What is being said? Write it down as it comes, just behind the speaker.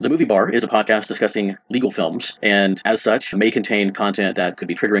The Movie Bar is a podcast discussing legal films, and as such, may contain content that could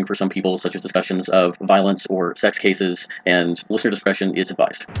be triggering for some people, such as discussions of violence or sex cases, and listener discretion is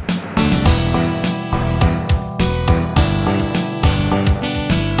advised.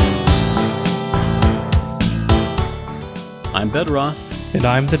 I'm Bedroth. And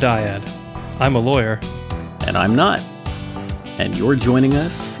I'm the Dyad. I'm a lawyer. And I'm not. And you're joining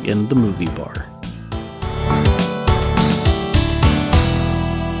us in the Movie Bar.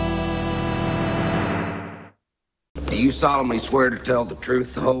 Do you solemnly swear to tell the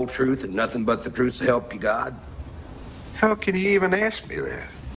truth, the whole truth, and nothing but the truth to help you God? How can you even ask me that?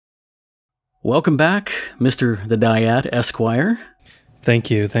 Welcome back, Mr. the Dyad Esquire. Thank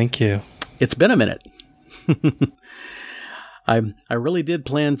you. It's been a minute. I really did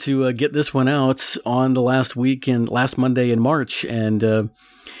plan to get this one out on the last Monday in March, and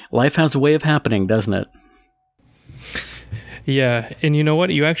life has a way of happening, doesn't it? Yeah, and you know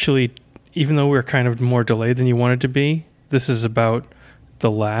what? You actually, even though we're kind of more delayed than you wanted to be, this is about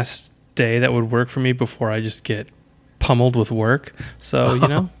the last day that would work for me before I just get pummeled with work. So,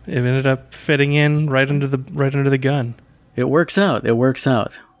 it ended up fitting in right under the gun. It works out.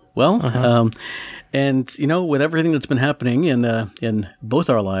 Well, and with everything that's been happening in both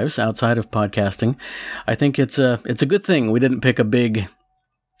our lives outside of podcasting, I think it's a good thing we didn't pick a big,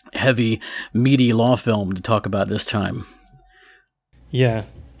 heavy, meaty law film to talk about this time. Yeah,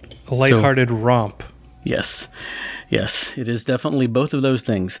 a lighthearted romp. Yes, it is definitely both of those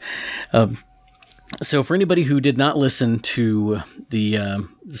things. So for anybody who did not listen to the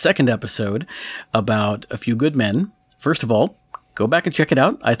second episode about A Few Good Men, first of all, go back and check it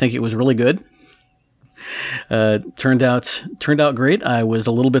out. I think it was really good. Turned out great. I was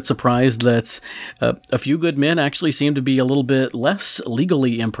a little bit surprised that A Few Good Men actually seemed to be a little bit less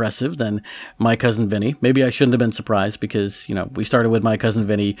legally impressive than My Cousin Vinny. Maybe I shouldn't have been surprised because, we started with My Cousin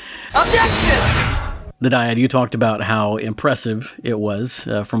Vinny. Objection! The Dyad, you talked about how impressive it was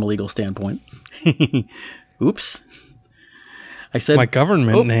from a legal standpoint. Oops. I said my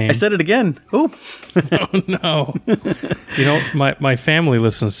government name. I said it again. Oh, oh no. My family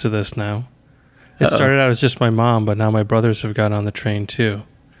listens to this now. It started out as just my mom, but now my brothers have got on the train too.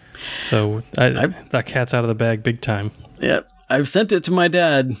 So that cat's out of the bag big time. Yeah, I've sent it to my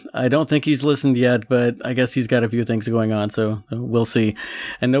dad. I don't think he's listened yet, but I guess he's got a few things going on, so we'll see.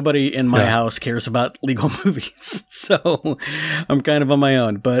 And nobody in my house cares about legal movies, so I'm kind of on my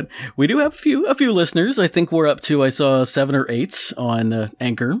own. But we do have a few listeners. I think we're up to, I saw 7 or 8 on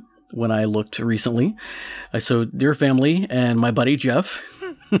Anchor when I looked recently. I saw Dear Family and my buddy Jeff.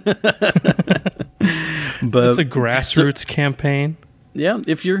 But it's a grassroots campaign. Yeah,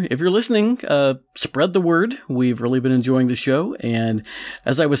 if you're listening, spread the word. We've really been enjoying the show, and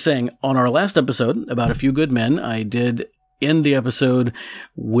as I was saying on our last episode about A Few Good Men, I did end the episode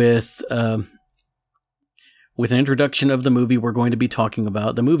with an introduction of the movie we're going to be talking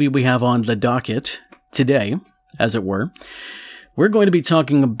about. The movie we have on the docket today, as it were. We're going to be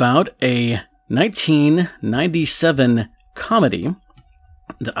talking about a 1997 comedy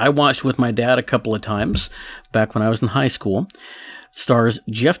that I watched with my dad a couple of times back when I was in high school. It stars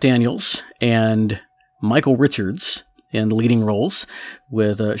Jeff Daniels and Michael Richards in the leading roles,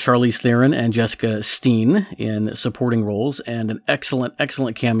 with Charlize Theron and Jessica Steen in supporting roles, and an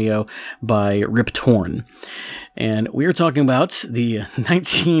excellent cameo by Rip Torn. And we are talking about the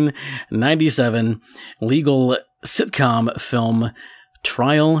 1997 legal sitcom film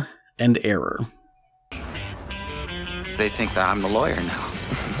Trial and Error. They think that I'm the lawyer now.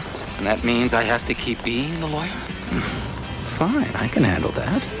 And that means I have to keep being the lawyer? Fine, I can handle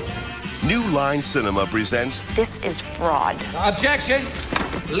that. New Line Cinema presents... This is fraud. Objection!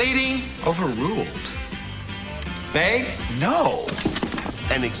 Leading. Overruled. Vague. No.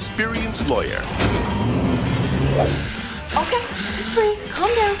 An experienced lawyer. Okay, just breathe. Calm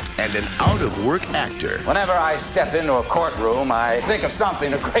down. And an out-of-work actor. Whenever I step into a courtroom, I think of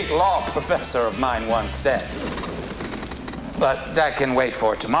something a great law professor of mine once said. But that can wait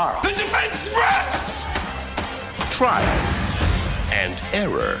for tomorrow. The defense rests! Trial and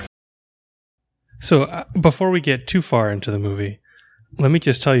Error. So before we get too far into the movie, let me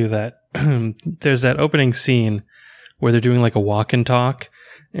just tell you that there's that opening scene where they're doing like a walk and talk,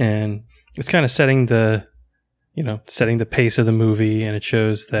 and it's kind of setting the pace of the movie, and it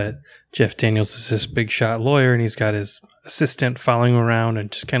shows that Jeff Daniels is this big shot lawyer, and he's got his assistant following him around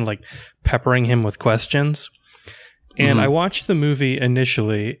and just kind of like peppering him with questions. And I watched the movie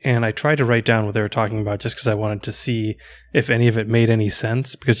initially, and I tried to write down what they were talking about just because I wanted to see if any of it made any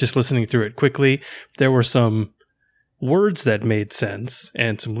sense, because just listening through it quickly, there were some words that made sense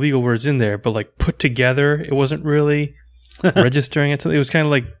and some legal words in there, but like put together, it wasn't really registering it. It was kind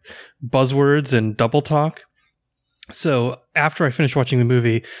of like buzzwords and double talk. So after I finished watching the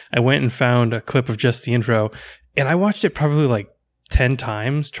movie, I went and found a clip of just the intro, and I watched it probably like 10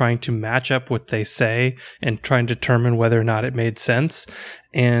 times, trying to match up what they say and trying to determine whether or not it made sense.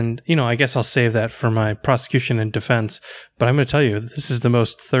 And, I guess I'll save that for my prosecution and defense. But I'm going to tell you, this is the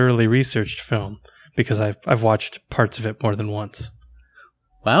most thoroughly researched film because I've watched parts of it more than once.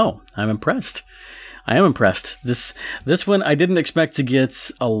 Wow, I'm impressed. I am impressed. This one I didn't expect to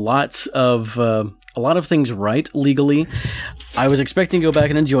get a lot of things right legally. I was expecting to go back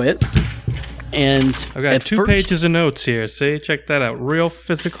and enjoy it. And I've got 2 pages of notes here. See, check that out. Real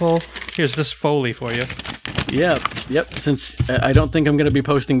physical. Here's this Foley for you. Yep. Since I don't think I'm going to be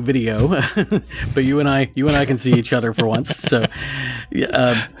posting video, but you and I can see each other for once. So,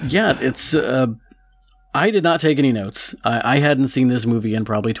 it's. I did not take any notes. I hadn't seen this movie in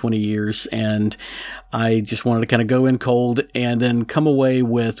probably 20 years, and I just wanted to kind of go in cold and then come away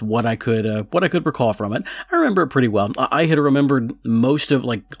with what I could recall from it. I remember it pretty well. I had remembered most of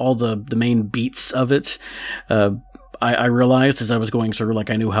like all the main beats of it. I realized as I was going through, like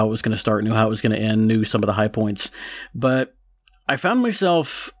I knew how it was going to start, knew how it was going to end, knew some of the high points, but I found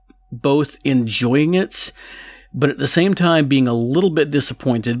myself both enjoying it, but at the same time being a little bit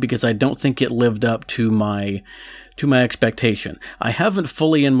disappointed because I don't think it lived up to my expectation. I haven't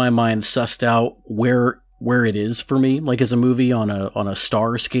fully in my mind sussed out where it is for me, like as a movie on a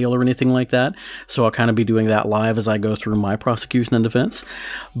star scale or anything like that. So I'll kind of be doing that live as I go through my prosecution and defense.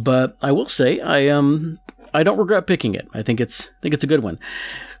 But I will say I don't regret picking it. I think it's a good one.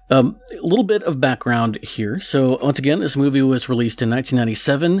 A little bit of background here. So once again, this movie was released in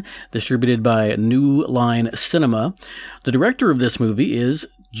 1997, distributed by New Line Cinema. The director of this movie is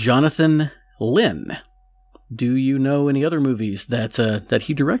Jonathan Lynn. Do you know any other movies that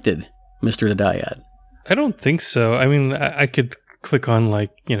he directed, Mr. Dayad? I don't think so. I mean, I could click on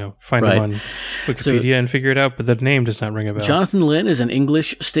find him on Wikipedia and figure it out, but the name does not ring a bell. Jonathan Lynn is an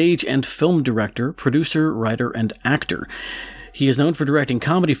English stage and film director, producer, writer, and actor. He is known for directing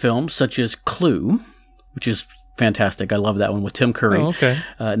comedy films such as Clue, which is fantastic. I love that one with Tim Curry. Oh, okay.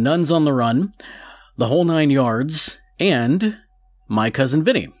 Nuns on the Run, The Whole Nine Yards, and My Cousin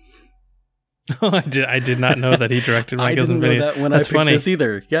Vinny. Oh, I did not know that he directed My Cousin Vinny. I didn't know that when That's I picked funny. this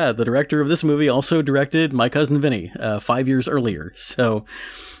either. Yeah, the director of this movie also directed My Cousin Vinny 5 years earlier. So,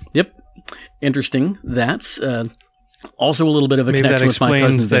 yep, interesting. That's also a little bit of a Maybe connection with My Cousin Vinny.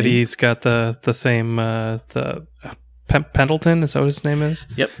 that explains that he's got the same Pendleton, is that what his name is?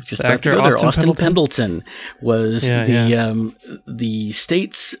 Yep, just the back actor, to go there. Austin Pendleton? Pendleton was the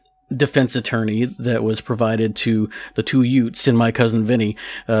state's defense attorney that was provided to the two Utes in My Cousin Vinny,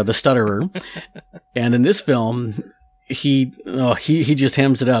 the stutterer. And in this film, he just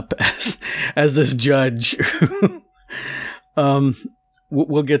hams it up as this judge.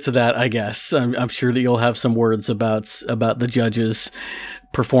 We'll get to that, I guess. I'm sure that you'll have some words about the judge's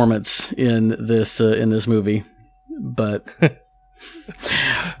performance in this movie. But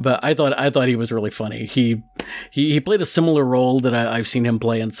I thought he was really funny. He played a similar role that I've seen him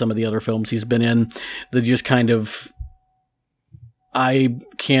play in some of the other films he's been in. That just kind of I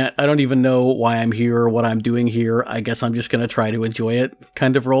don't even know why I'm here or what I'm doing here. I guess I'm just going to try to enjoy it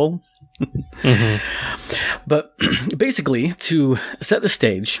kind of role. Mm-hmm. But basically, to set the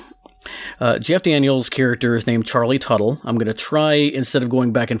stage, Jeff Daniels' character is named Charlie Tuttle. I'm going to try, instead of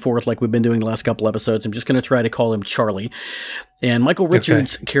going back and forth like we've been doing the last couple episodes, I'm just going to try to call him Charlie. And Michael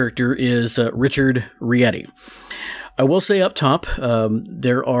Richards' character is Richard Rietti. I will say up top,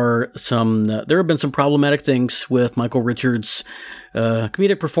 there have been some problematic things with Michael Richards'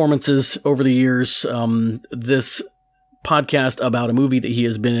 comedic performances over the years. This podcast about a movie that he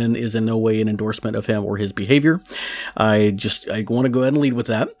has been in is in no way an endorsement of him or his behavior. I want to go ahead and lead with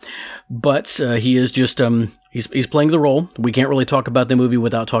that. But he is just he's playing the role. We can't really talk about the movie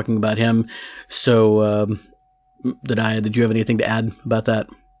without talking about him. So did you have anything to add about that?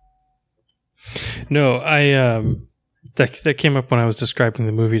 No, that came up when I was describing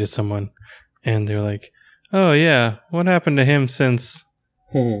the movie to someone, and they're like, "Oh yeah, what happened to him since?"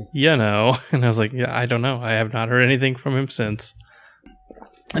 And I was like, yeah, I don't know. I have not heard anything from him since.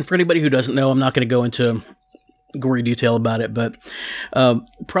 And for anybody who doesn't know, I'm not going to go into gory detail about it, but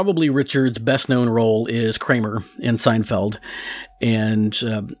probably Richard's best known role is Kramer in Seinfeld. And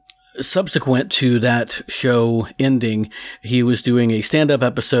subsequent to that show ending, he was doing a stand-up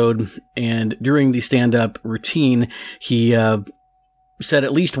episode, and during the stand-up routine, he said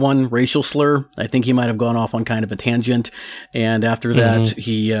at least one racial slur. I think he might have gone off on kind of a tangent, and after that,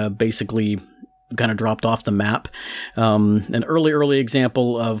 he basically kind of dropped off the map. An early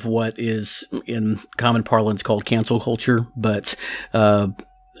example of what is in common parlance called cancel culture, but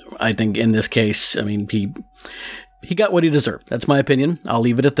I think in this case, I mean, he got what he deserved. That's my opinion. I'll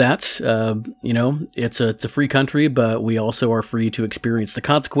leave it at that. It's a free country, but we also are free to experience the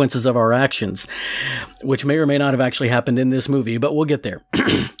consequences of our actions, which may or may not have actually happened in this movie, but we'll get there.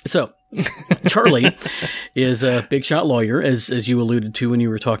 So, Charlie is a big shot lawyer, as you alluded to when you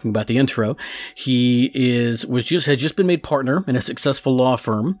were talking about the intro. He has just been made partner in a successful law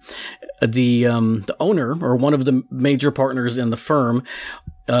firm. The owner, or one of the major partners in the firm,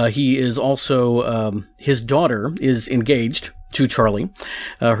 he is also, his daughter is engaged to Charlie.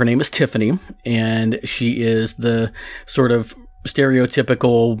 Her name is Tiffany, and she is the sort of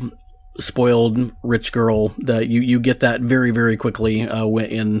stereotypical spoiled rich girl that you get that very, very quickly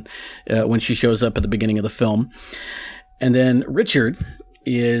when she shows up at the beginning of the film. And then Richard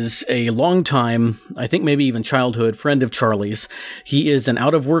is a longtime, I think maybe even childhood friend of Charlie's. He is an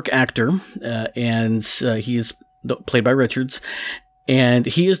out-of-work actor, and he is played by Richards, and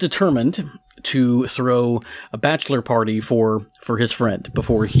he is determined to throw a bachelor party for his friend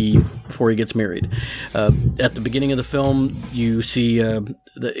before he gets married. At the beginning of the film, you see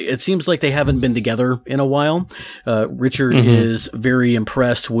it seems like they haven't been together in a while. Richard is very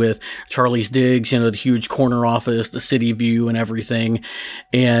impressed with Charlie's digs, the huge corner office, the city view, and everything,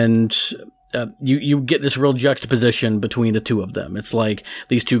 and you get this real juxtaposition between the two of them. It's like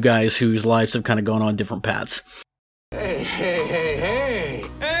these two guys whose lives have kind of gone on different paths.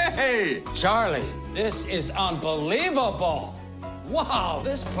 Hey, Charlie, this is unbelievable. Wow,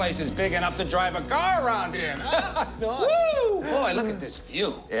 this place is big enough to drive a car around in. Huh? Woo! Boy, look at this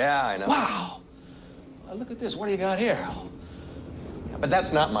view. Yeah, I know. Wow. Well, look at this. What do you got here? Yeah, but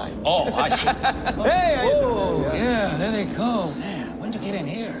that's not mine. Oh, I see. Hey! Yeah, there they go. Man, when'd you get in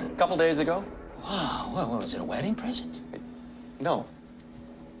here? A couple days ago. Wow, what was it, a wedding present? No.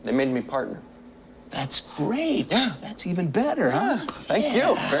 They made me partner. That's great. Yeah. That's even better, huh? Thank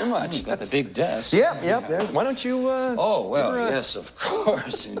you very much. You got the big desk. Yep. There's. Why don't you, Oh, well, yes, of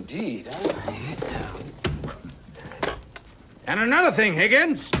course, indeed. And another thing,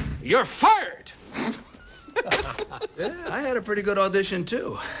 Higgins, you're fired. Yeah, I had a pretty good audition,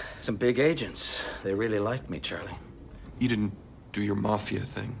 too. Some big agents. They really liked me, Charlie. You didn't do your mafia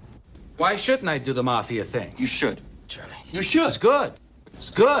thing. Why shouldn't I do the mafia thing? You should. Charlie. You should. It's good. It's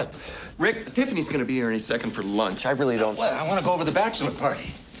good. Rick, Tiffany's gonna be here any second for lunch. I really don't. Well, I want to go over the bachelor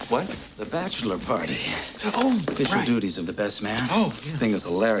party. What? The bachelor party. Oh, Official right. duties of the best man. Oh, This thing is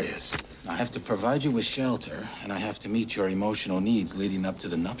hilarious. I have to provide you with shelter, and I have to meet your emotional needs leading up to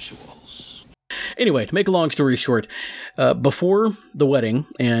the nuptials. Anyway, to make a long story short, before the wedding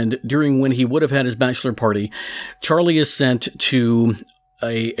and during when he would have had his bachelor party, Charlie is sent to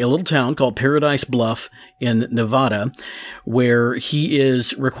a little town called Paradise Bluff in Nevada, where he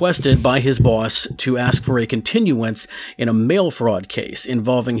is requested by his boss to ask for a continuance in a mail fraud case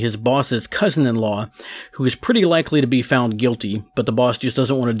involving his boss's cousin-in-law, who is pretty likely to be found guilty, but the boss just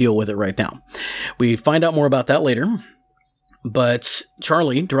doesn't want to deal with it right now. We find out more about that later. But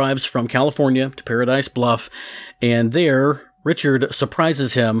Charlie drives from California to Paradise Bluff, and there, Richard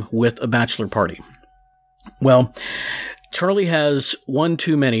surprises him with a bachelor party. Well, Charlie has one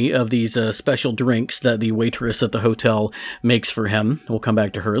too many of these special drinks that the waitress at the hotel makes for him. We'll come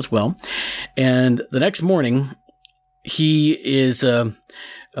back to her as well. And the next morning, he is... and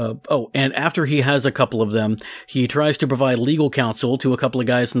after he has a couple of them, he tries to provide legal counsel to a couple of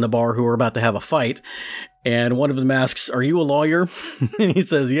guys in the bar who are about to have a fight. And one of them asks, "Are you a lawyer?" And he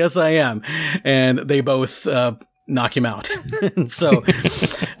says, "Yes, I am." And they both knock him out. And so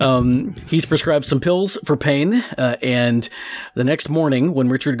he's prescribed some pills for pain. And the next morning, when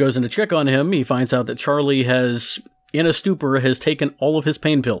Richard goes in to check on him, he finds out that Charlie has, in a stupor, has taken all of his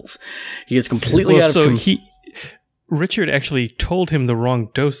pain pills. He is completely out of... Richard actually told him the wrong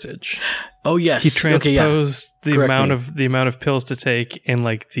dosage. Oh yes, he transposed the Correct amount of pills to take and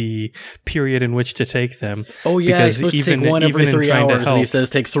like the period in which to take them. Oh yeah, he's supposed to take one every 3 hours, and he says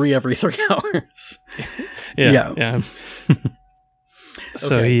take 3 every 3 hours. Yeah.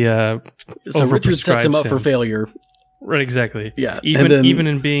 So he so Richard sets him up for failure. Right, exactly. Yeah, even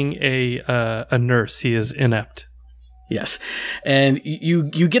in being a nurse, he is inept. Yes. And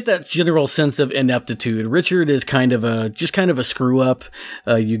you get that general sense of ineptitude. Richard is kind of a screw up.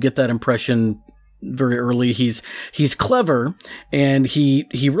 You get that impression very early. He's clever, and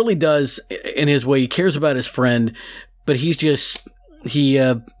he really does in his way. He cares about his friend, but he's just he's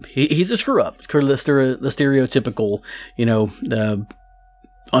a screw up. The stereotypical,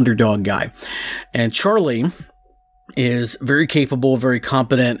 underdog guy. And Charlie is very capable, very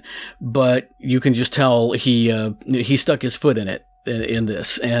competent, but you can just tell he stuck his foot in it in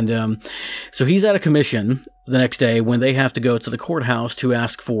this. And so he's out of commission the next day when they have to go to the courthouse to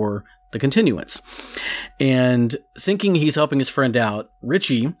ask for the continuance. And thinking he's helping his friend out,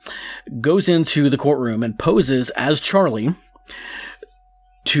 Richie goes into the courtroom and poses as Charlie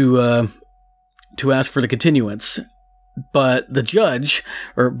to ask for the continuance. But the judge,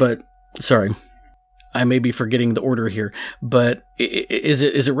 sorry, I may be forgetting the order here, but is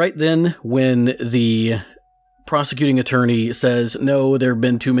it right then when the prosecuting attorney says, no, there have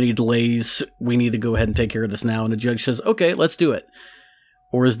been too many delays, we need to go ahead and take care of this now, and the judge says, okay, let's do it?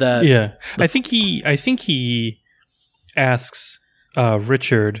 Or is that... Yeah, I think he asks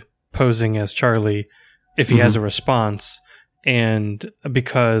Richard, posing as Charlie, if he has a response, and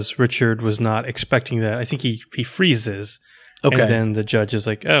because Richard was not expecting that, I think he freezes. Okay. And then the judge is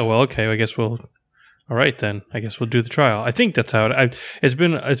like, oh, well, okay, I guess we'll... All right, then. I guess we'll do the trial. I think that's how it's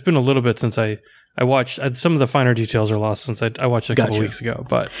been a little bit since I watched. Some of the finer details are lost since I watched it a couple weeks ago.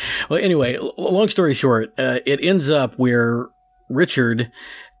 But well, anyway, long story short, it ends up where Richard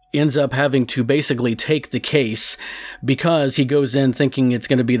ends up having to basically take the case because he goes in thinking it's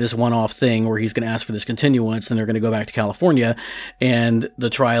going to be this one-off thing where he's going to ask for this continuance and they're going to go back to California and the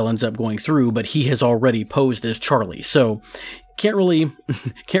trial ends up going through, but he has already posed as Charlie. So can't really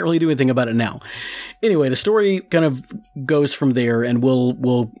do anything about it now. Anyway, the story kind of goes from there, and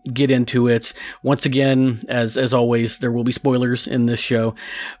we'll get into it. Once again, as always, there will be spoilers in this show,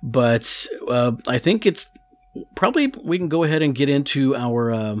 but I think it's probably we can go ahead and get into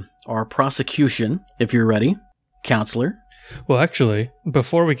our prosecution if you're ready, counselor. Well, actually,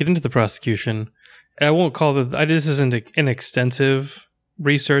 before we get into the prosecution, I won't call this isn't an extensive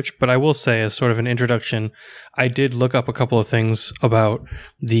research, but I will say as sort of an introduction, I did look up a couple of things about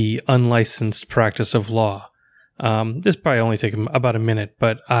the unlicensed practice of law. This probably only take about a minute,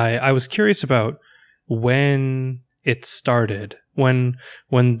 but I was curious about when it started, when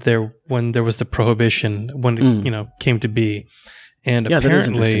there was the prohibition, when it came to be, and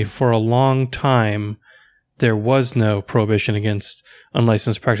apparently for a long time there was no prohibition against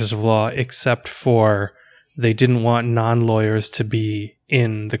unlicensed practice of law, except for they didn't want non-lawyers to be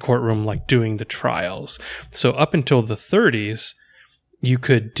in the courtroom, like doing the trials. So up until the 30s, you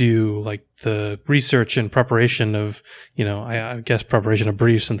could do like the research and preparation of, I guess preparation of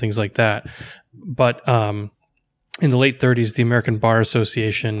briefs and things like that. But in the late 30s, the American Bar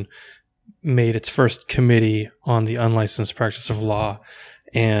Association made its first committee on the unlicensed practice of law.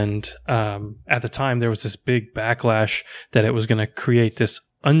 And at the time, there was this big backlash that it was going to create this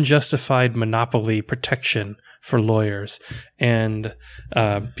unjustified monopoly protection for lawyers, and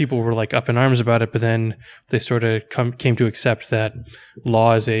people were like up in arms about it, but then they sort of came to accept that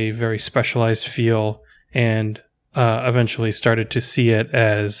law is a very specialized field, and eventually started to see it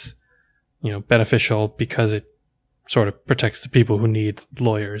as beneficial because it sort of protects the people who need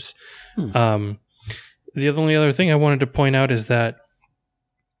lawyers. The only other thing I wanted to point out is that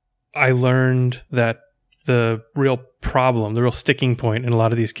I learned that the real problem, the real sticking point in a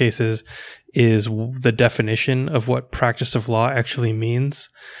lot of these cases is the definition of what practice of law actually means.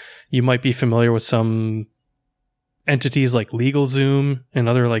 You might be familiar with some entities like LegalZoom and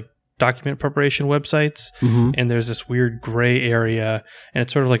other like document preparation websites. And there's this weird gray area, and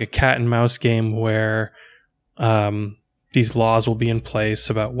it's sort of like a cat and mouse game where these laws will be in place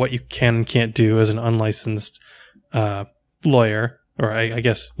about what you can and can't do as an unlicensed lawyer, or I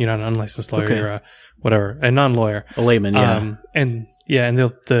guess you're not an unlicensed lawyer, you're a non-lawyer. A layman, yeah. And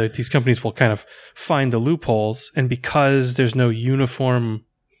these companies will kind of find the loopholes, and because there's no uniform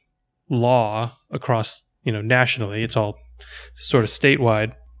law across, nationally, it's all sort of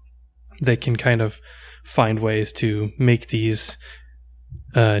statewide, they can kind of find ways to make these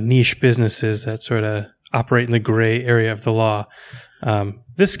niche businesses that sort of operate in the gray area of the law.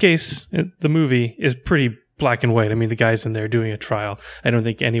 This case, the movie, is pretty black and white. I mean, the guy's in there doing a trial. I don't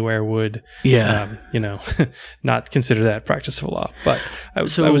think anywhere would, not consider that practice of law. But I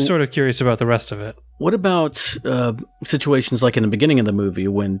was sort of curious about the rest of it. What about situations like in the beginning of the movie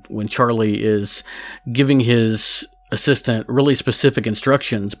when Charlie is giving his assistant really specific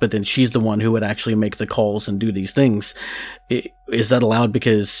instructions, but then she's the one who would actually make the calls and do these things? Is that allowed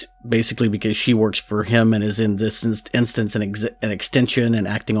because she works for him and is in this instance an extension and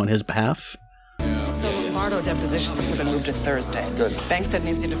acting on his behalf? Depositions have been moved to Thursday. Good. Bankstead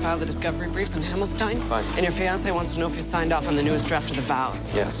needs you to file the discovery briefs on Himmelstein. Fine. And your fiance wants to know if you signed off on the newest draft of the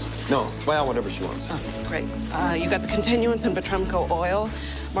vows. Yes. No. Well, whatever she wants. Oh, great. You got the continuance in Petremco Oil.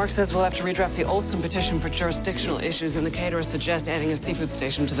 Mark says we'll have to redraft the Olson petition for jurisdictional issues, and the caterer suggests adding a seafood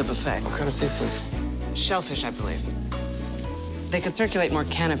station to the buffet. What kind of seafood? Shellfish, I believe. They could circulate more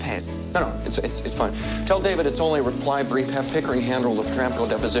canapes. No, it's fine. Tell David it's only a reply brief. Have Pickering handle the Tramco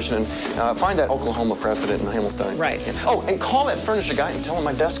deposition. And find that Oklahoma precedent in Hamilstein. Right. Yeah. Oh, and call that furniture guy and tell him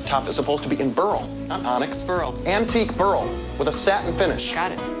my desktop is supposed to be in burl, not onyx. Burl. Antique burl with a satin finish.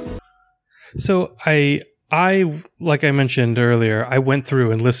 Got it. So I like I mentioned earlier, I went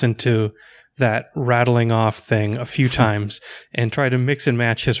through and listened to that rattling off thing a few times and try to mix and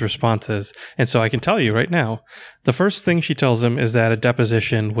match his responses. And so I can tell you right now, the first thing she tells him is that a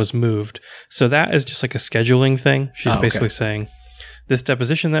deposition was moved. So that is just like a scheduling thing. She's basically saying, this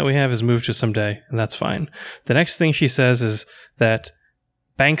deposition that we have is moved to some day, and that's fine. The next thing she says is that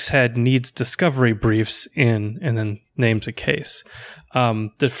Bankshead needs discovery briefs in, and then names a case.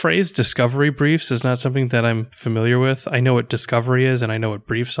 The phrase discovery briefs is not something that I'm familiar with. I know what discovery is and I know what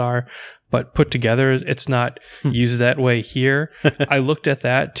briefs are, but put together, it's not used that way here. I looked at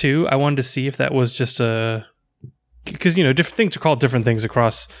that too. I wanted to see if that was just because, you know, different things are called different things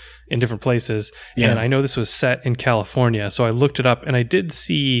across in different places. Yeah. And I know this was set in California. So I looked it up and I did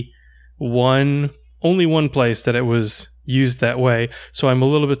see only one place that it was used that way. So I'm a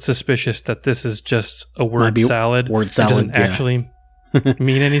little bit suspicious that this is just a word salad. Word salad. It doesn't actually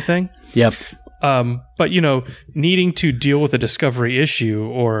mean anything. Yep. But, you know, needing to deal with a discovery issue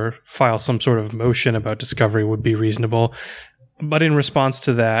or file some sort of motion about discovery would be reasonable. But in response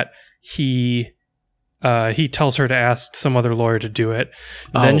to that, he tells her to ask some other lawyer to do it.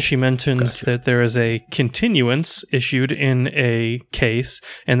 Then she mentions that there is a continuance issued in a case.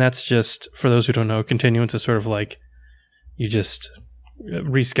 And that's just, for those who don't know, continuance is sort of like you just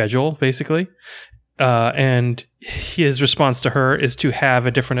reschedule, basically. And his response to her is to have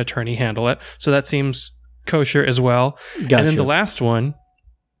a different attorney handle it. So that seems kosher as well. Gotcha. And then the last one,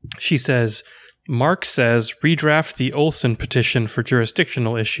 she says, Mark says, redraft the Olson petition for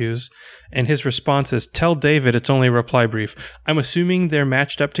jurisdictional issues. And his response is, tell David it's only a reply brief. I'm assuming they're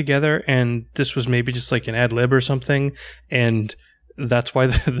matched up together and this was maybe just like an ad lib or something. And that's why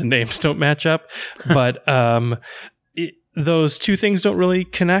the names don't match up. But those two things don't really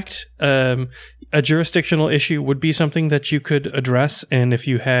connect. A jurisdictional issue would be something that you could address, and if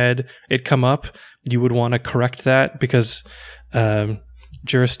you had it come up, you would want to correct that because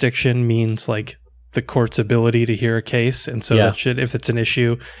jurisdiction means like the court's ability to hear a case, and so that should, if it's an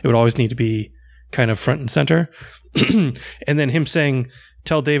issue, it would always need to be kind of front and center. And then him saying,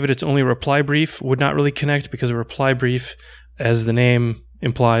 tell David it's only a reply brief would not really connect because a reply brief, as the name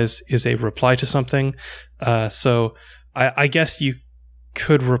implies, is a reply to something. So I guess you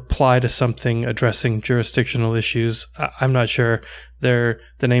could reply to something addressing jurisdictional issues. I'm not sure. The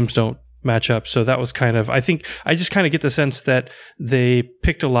names don't match up. So that was kind of, I think, I just kind of get the sense that they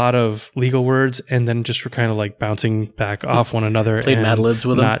picked a lot of legal words and then just were kind of like bouncing back off one another. Played Mad Libs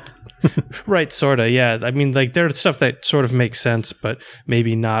with them. Right, sort of, yeah. I mean, like, there's stuff that sort of makes sense, but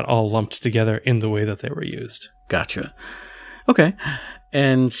maybe not all lumped together in the way that they were used. Gotcha. Okay.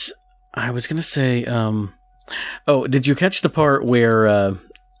 And I was going to say, did you catch the part where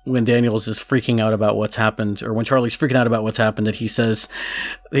when Daniels is freaking out about what's happened, or when Charlie's freaking out about what's happened, that he says,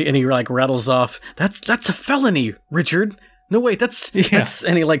 and he like rattles off, that's a felony, Richard. No, wait, that's,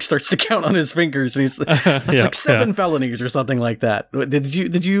 and he like starts to count on his fingers, and he's that's like 7 felonies or something like that.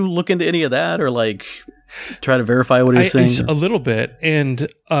 Did you look into any of that, or like try to verify what he's saying? A little bit,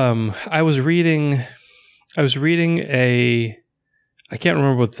 and I was reading I can't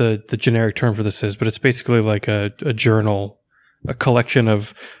remember what the generic term for this is, but it's basically like a journal, a collection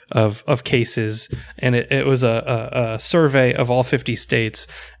of cases, and it was a survey of all 50 states,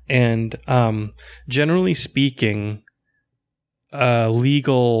 and generally speaking, a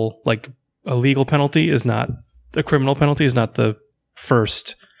legal penalty is not, a criminal penalty is not the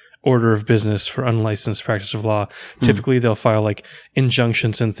first order of business for unlicensed practice of law. Typically they'll file like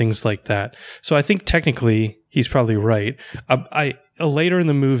injunctions and things like that. So I think technically he's probably right. Later in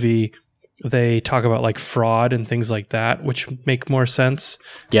the movie, they talk about like fraud and things like that, which make more sense.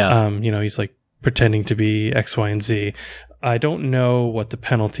 Yeah. He's like pretending to be X, Y, and Z. I don't know what the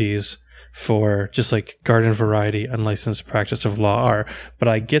penalties for just like garden variety unlicensed practice of law are, but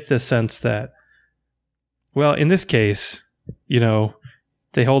I get the sense that, well, in this case,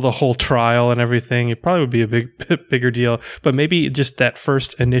 they hold a whole trial and everything. It probably would be a bigger deal, but maybe just that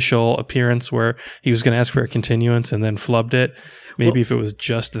first initial appearance where he was going to ask for a continuance and then flubbed it. Maybe if it was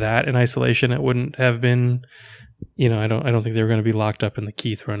just that in isolation, it wouldn't have been, I don't think they were going to be locked up and the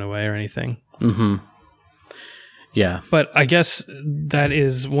key thrown away or anything. Mm-hmm. Yeah. But I guess that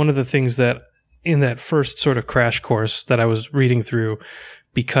is one of the things that in that first sort of crash course that I was reading through,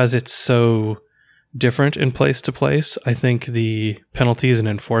 because it's so different in place to place. I think the penalties and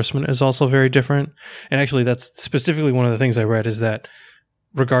enforcement is also very different. And actually, that's specifically one of the things I read is that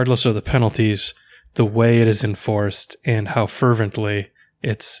regardless of the penalties, the way it is enforced and how fervently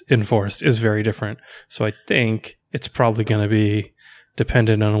it's enforced is very different. So I think it's probably going to be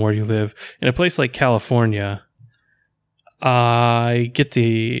dependent on where you live. In a place like California, I get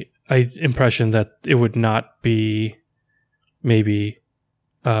the impression that it would not be maybe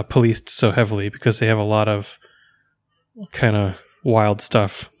policed so heavily because they have a lot of kind of wild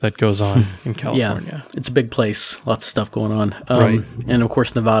stuff that goes on in California. Yeah, it's a big place, lots of stuff going on. Right. And of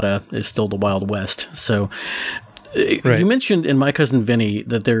course, Nevada is still the Wild West. So you mentioned in My Cousin Vinny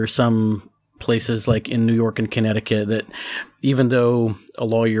that there are some places like in New York and Connecticut that even though a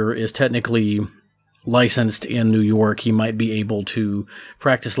lawyer is technically licensed in New York, he might be able to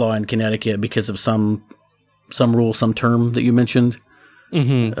practice law in Connecticut because of some rule, some term that you mentioned.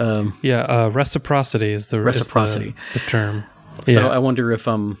 Mm-hmm. Reciprocity is the term. So I wonder if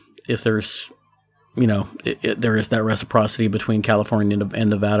there's, there is that reciprocity between California and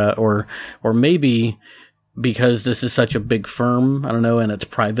Nevada, or maybe because this is such a big firm, I don't know, and it's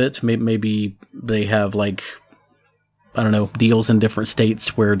private, maybe they have deals in different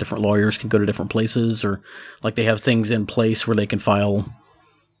states where different lawyers can go to different places, or like they have things in place where they can file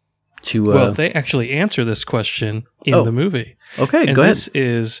to... Well, they actually answer this question in the movie. Okay, and go ahead. This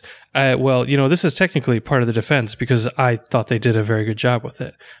is, this is technically part of the defense because I thought they did a very good job with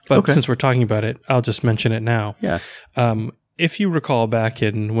it. But since we're talking about it, I'll just mention it now. Yeah. If you recall back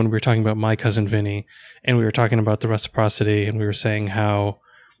in when we were talking about My Cousin Vinny, and we were talking about the reciprocity, and we were saying how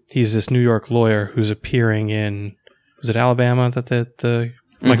he's this New York lawyer who's appearing in, was it Alabama that the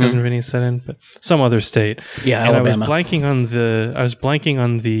My Cousin Vinny is set in, but some other state. Yeah, and Alabama. I was blanking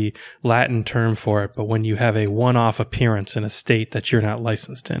on the Latin term for it, but when you have a one-off appearance in a state that you're not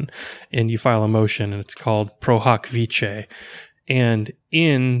licensed in, and you file a motion, and it's called pro hac vice, and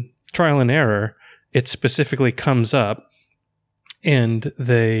in Trial and Error, it specifically comes up, and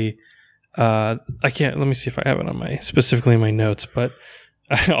they, let me see if I have it on specifically in my notes, but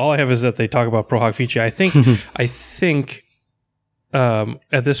all I have is that they talk about pro hac vice. I think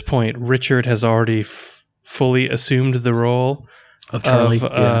at this point, Richard has already fully assumed the role of Charlie,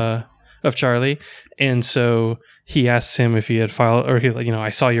 of Charlie, and so he asks him if he had filed, or I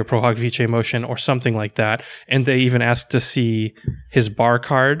saw your pro hac vice motion or something like that, and they even ask to see his bar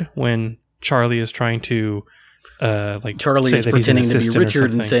card when Charlie is trying to. Charlie is pretending to be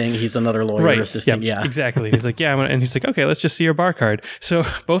Richard and saying he's another lawyer assistant. Yeah, exactly. He's like, and he's like, okay, let's just see your bar card. So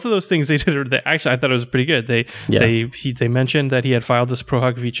both of those things they did. Actually, I thought it was pretty good. They mentioned that he had filed this pro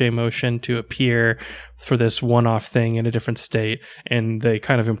hac vice motion to appear for this one-off thing in a different state, and they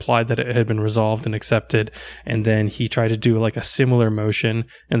kind of implied that it had been resolved and accepted. And then he tried to do like a similar motion,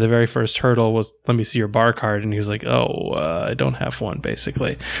 and the very first hurdle was, let me see your bar card, and he was like, I don't have one,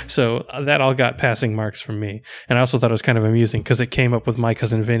 basically. So that all got passing marks from me. And I also thought it was kind of amusing because it came up with My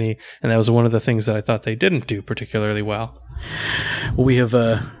Cousin Vinny, and that was one of the things that I thought they didn't do particularly well. Well, we have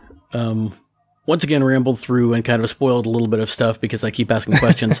once again rambled through and kind of spoiled a little bit of stuff because I keep asking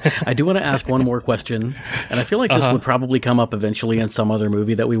questions. I do want to ask one more question, and I feel like this would probably come up eventually in some other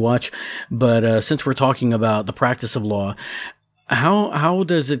movie that we watch. But since we're talking about the practice of law, how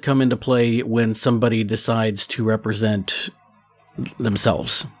does it come into play when somebody decides to represent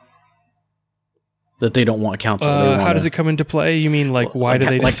themselves? That they don't want counsel. How does it come into play? You mean why do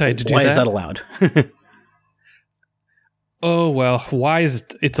they decide to do that? Why is that allowed? Oh, well, why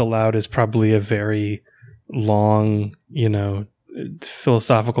it's allowed is probably a very long,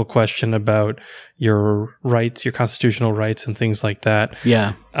 philosophical question about your rights, your constitutional rights and things like that.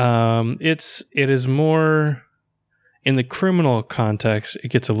 Yeah. It is more in the criminal context, it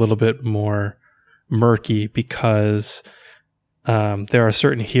gets a little bit more murky because there are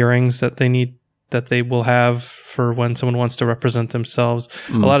certain hearings that they will have for when someone wants to represent themselves.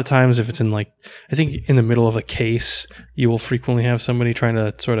 A lot of times if it's I think in the middle of a case, you will frequently have somebody trying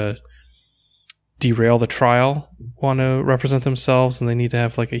to sort of derail the trial, want to represent themselves, and they need to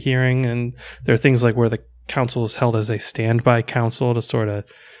have a hearing. And there are things like where the counsel is held as a standby counsel to sort of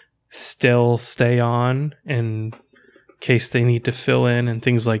still stay on in case they need to fill in and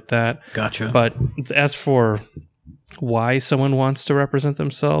things like that. Gotcha. But as for why someone wants to represent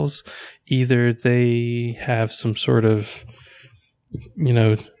themselves, either they have some sort of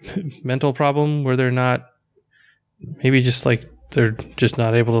mental problem where they're not, maybe just they're just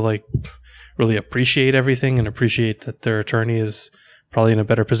not able to really appreciate everything and appreciate that their attorney is probably in a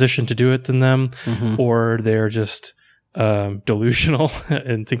better position to do it than them, or they're just delusional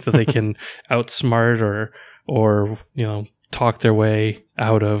and think that they can outsmart or talk their way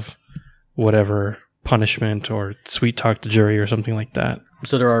out of whatever punishment or sweet talk the jury or something like that.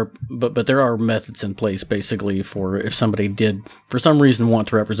 So there are, but there are methods in place basically for if somebody did for some reason want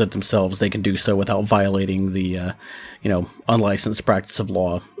to represent themselves, they can do so without violating the, unlicensed practice of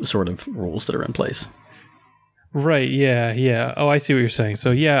law sort of rules that are in place. Right. Yeah. Oh, I see what you're saying.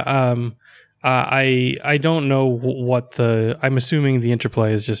 So yeah, I don't know what I'm assuming the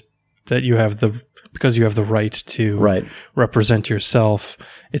interplay is just that because you have the right to represent yourself,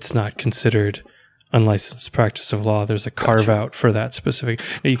 it's not considered unlicensed practice of law. There's a carve out for that specific.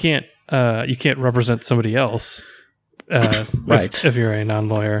 Now, you can't represent somebody else, right? If you're a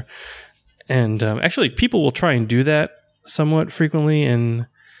non-lawyer, and actually, people will try and do that somewhat frequently in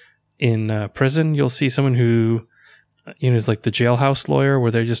prison. You'll see someone who, is like the jailhouse lawyer,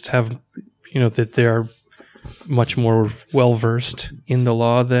 where they just have, that they're much more well versed in the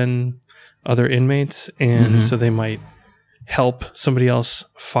law than other inmates, and so they might help somebody else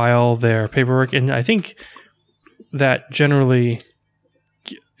file their paperwork. And I think that generally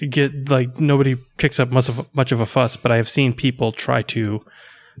nobody kicks up much of a fuss, but I have seen people try to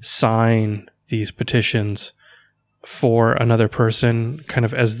sign these petitions for another person kind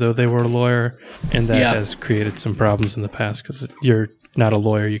of as though they were a lawyer, and that has created some problems in the past because you're not a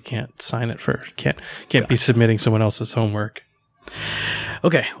lawyer, you can't sign it can't be submitting someone else's homework.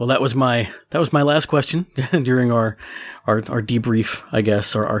 Okay, well that was my last question during our debrief, I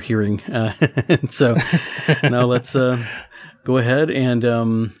guess, or our hearing. So now let's go ahead and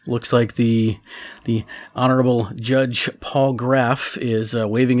looks like the Honorable Judge Paul Graff is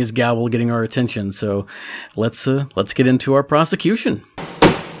waving his gavel, getting our attention. So let's get into our prosecution.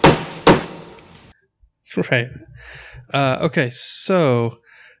 Right. Okay, so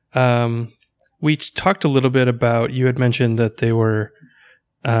we talked a little bit about, you had mentioned that they were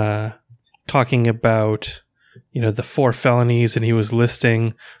talking about, the 4 felonies, and he was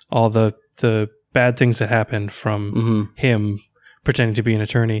listing all the bad things that happened from him pretending to be an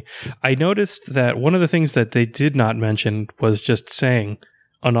attorney. I noticed that one of the things that they did not mention was just saying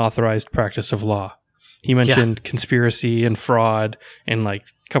unauthorized practice of law. He mentioned conspiracy and fraud and like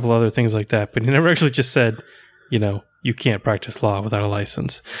a couple other things like that, but he never actually just said, you can't practice law without a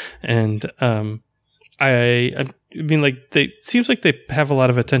license. And I mean, like, seems like they have a lot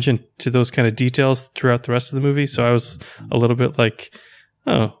of attention to those kind of details throughout the rest of the movie. So I was a little bit like,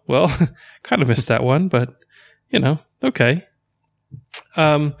 oh, well, kind of missed that one, but okay.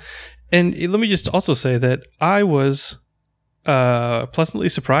 And let me just also say that I was pleasantly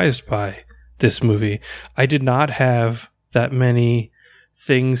surprised by this movie. I did not have that many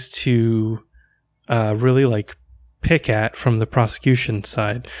things to really like pick at from the prosecution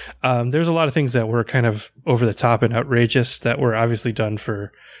side. There's a lot of things that were kind of over the top and outrageous that were obviously done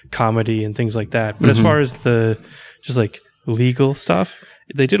for comedy and things like that. But as far as the just like legal stuff,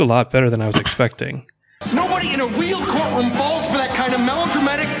 they did a lot better than I was expecting. Nobody in a real courtroom falls for that kind of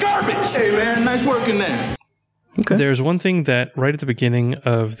melodramatic garbage. Hey man, nice work in there. Okay. There's one thing that right at the beginning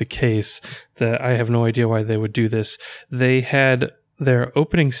of the case that I have no idea why they would do this. They had their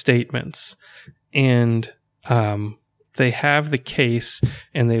opening statements, and they have the case,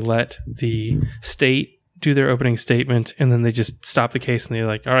 and they let the state do their opening statement, and then they just stop the case, and they're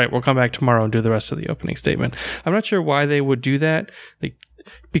like, all right, we'll come back tomorrow and do the rest of the opening statement. I'm not sure why they would do that,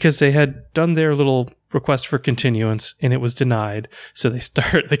 because they had done their little request for continuance, and it was denied. So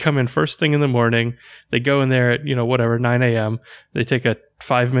they come in first thing in the morning, they go in there at, 9 a.m., they take a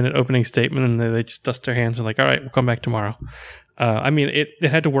 5-minute opening statement, and they just dust their hands and like, all right, we'll come back tomorrow. I mean, it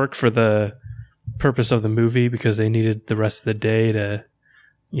had to work for the purpose of the movie because they needed the rest of the day to,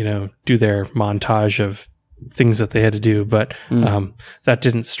 do their montage of things that they had to do. But that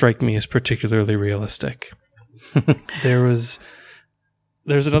didn't strike me as particularly realistic. There's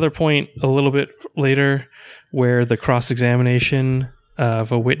another point a little bit later where the cross-examination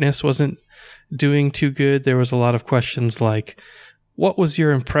of a witness wasn't doing too good. There was a lot of questions like, what was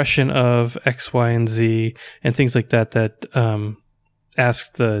your impression of X, Y, and Z, and things like that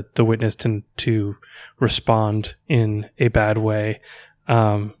asked the witness to respond in a bad way.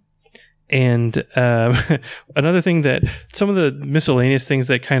 And another thing that some of the miscellaneous things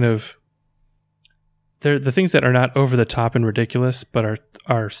that kind of, they're the things that are not over the top and ridiculous, but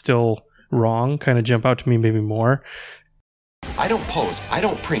are still wrong, kind of jump out to me maybe more. I don't pose, I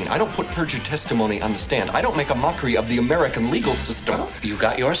don't preen, I don't put perjured testimony on the stand. I don't make a mockery of the American legal system. Well, you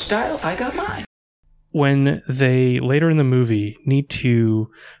got your style, I got mine. When they, later in the movie, need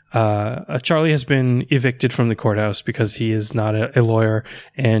to, Charlie has been evicted from the courthouse because he is not a lawyer,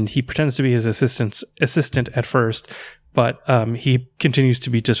 and he pretends to be his assistant at first, but he continues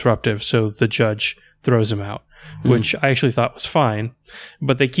to be disruptive, so the judge throws him out, which I actually thought was fine.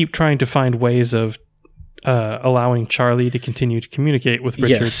 But they keep trying to find ways of allowing Charlie to continue to communicate with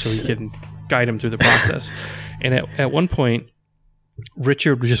Richard so he can guide him through the process. And at one point,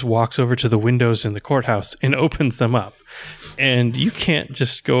 Richard just walks over to the windows in the courthouse and opens them up. And you can't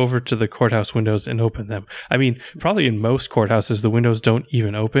just go over to the courthouse windows and open them. I mean, probably in most courthouses, the windows don't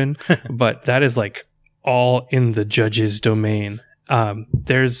even open, but that is like all in the judge's domain.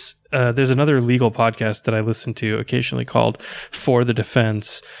 There's another legal podcast that I listen to occasionally called For the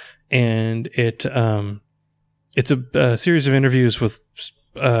Defense, and it's a series of interviews with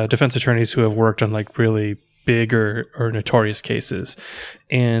defense attorneys who have worked on like really big or notorious cases.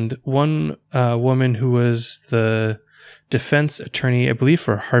 And one woman who was the defense attorney, I believe,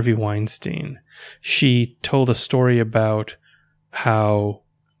 for Harvey Weinstein, she told a story about how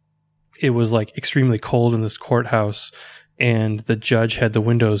it was like extremely cold in this courthouse and the judge had the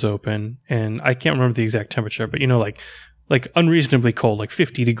windows open, and I can't remember the exact temperature, but like unreasonably cold, like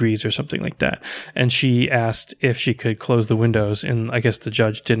 50 degrees or something like that. And she asked if she could close the windows, and I guess the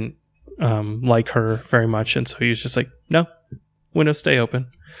judge didn't like her very much, and so he was just like, no, windows stay open.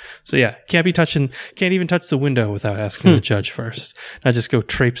 So yeah, can't even touch the window without asking the judge first. Not just go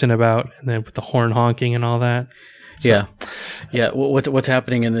traipsing about and then with the horn honking and all that. So. Yeah. What's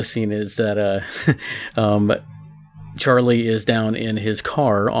happening in this scene is that Charlie is down in his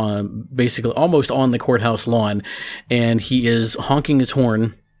car on basically almost on the courthouse lawn, and he is honking his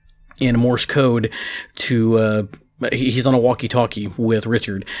horn in Morse code to he's on a walkie-talkie with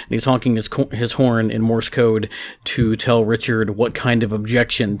Richard, and he's honking his horn in Morse code to tell Richard what kind of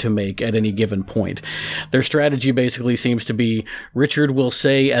objection to make at any given point. Their strategy basically seems to be Richard will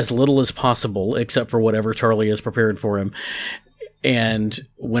say as little as possible, except for whatever Charlie has prepared for him. And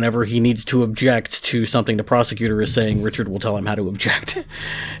whenever he needs to object to something the prosecutor is saying, Richard will tell him how to object.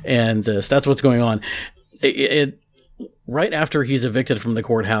 And so that's what's going on. Right after he's evicted from the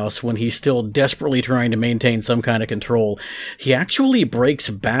courthouse, when he's still desperately trying to maintain some kind of control, he actually breaks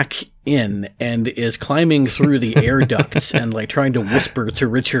back in and is climbing through the air ducts and like trying to whisper to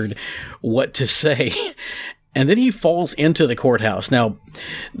Richard what to say. And then he falls into the courthouse. Now,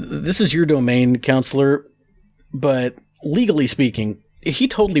 this is your domain, counselor, but legally speaking, he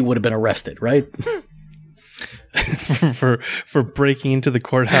totally would have been arrested, right? for breaking into the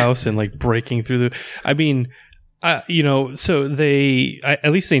courthouse and like breaking through the. I mean. So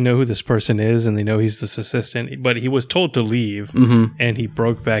at least they know who this person is and they know he's this assistant, but he was told to leave and he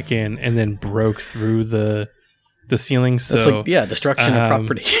broke back in and then broke through the ceiling. So destruction of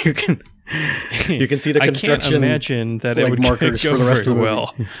property. You can see the construction. I can't imagine that it would markers go for the rest very of the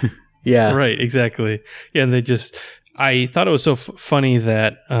well. Yeah. Right. Exactly. Yeah. And I thought it was so funny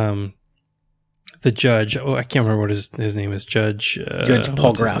that, the judge, I can't remember what his name is. Judge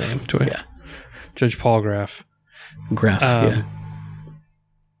Paul Graff. Yeah. Judge Paul Graff. Yeah.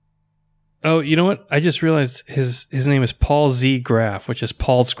 Oh, you know what? I just realized his name is Paul Z. Graff, which is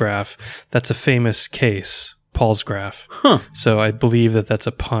Paul's Graff. That's a famous case, Paul's Graff. Huh. So I believe that that's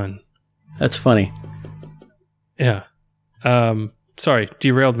a pun. That's funny. Yeah. Sorry,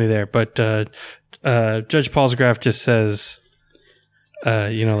 derailed me there. But Judge Paul's Graff just says,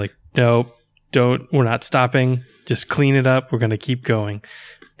 no, we're not stopping. Just clean it up. We're going to keep going.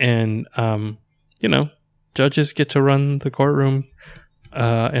 And, judges get to run the courtroom.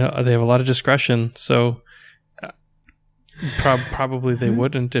 And they have a lot of discretion, so probably they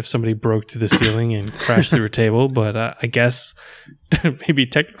wouldn't if somebody broke through the ceiling and crashed through a table. But I guess maybe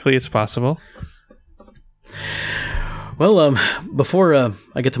technically it's possible. Well, before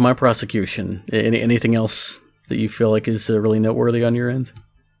I get to my prosecution, anything else that you feel like is really noteworthy on your end?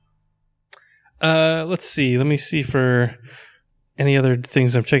 Let's see. Let me see for any other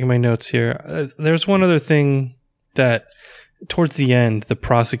things. I'm checking my notes here. There's one other thing that towards the end, the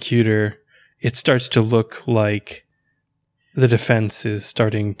prosecutor, it starts to look like the defense is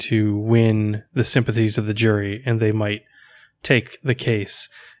starting to win the sympathies of the jury and they might take the case.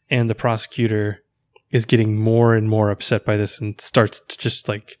 And the prosecutor is getting more and more upset by this and starts to just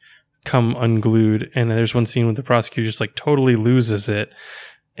like come unglued. And there's one scene where the prosecutor just like totally loses it.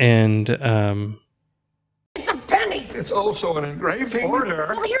 And, it's a penny! It's also an engraving.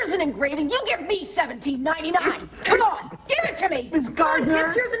 Order. Well, here's an engraving. You give me $17.99. Come on, give it to me. Miss Gardner.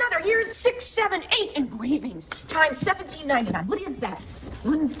 Yes, here's another. Here's 6, 7, 8 engravings times $17.99. What is that?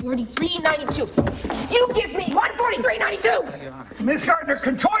 $143.92. You give me $143.92. Miss Gardner,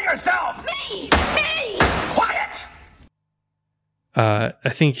 control yourself. Me. Quiet. I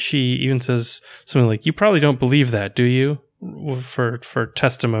think she even says something like, "You probably don't believe that, do you?" For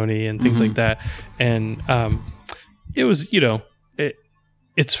testimony and things like that. And it was,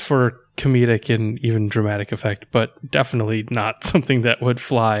 it's for comedic and even dramatic effect, but definitely not something that would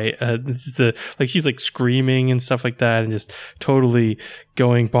fly. Like she's like screaming and stuff like that, and just totally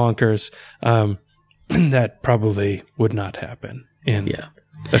going bonkers. That probably would not happen in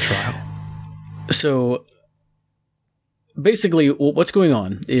a trial. So basically, what's going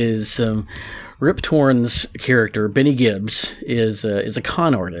on is Rip Torn's character, Benny Gibbs, is a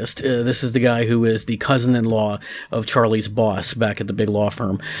con artist. This is the guy who is the cousin-in-law of Charlie's boss back at the big law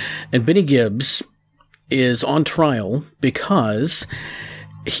firm. And Benny Gibbs is on trial because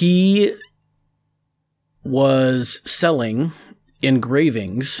he was selling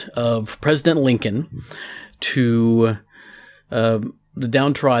engravings of President Lincoln to the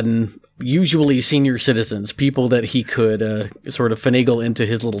downtrodden, usually senior citizens, people that he could sort of finagle into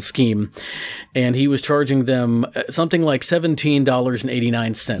his little scheme. And he was charging them something like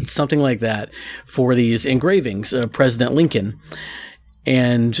 $17.89, something like that, for these engravings of President Lincoln.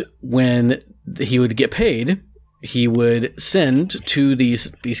 And when he would get paid, he would send to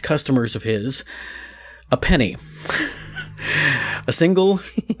these customers of his a penny. A single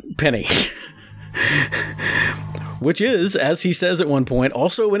penny. Which is, as he says at one point,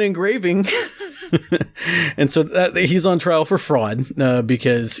 also an engraving. And so he's on trial for fraud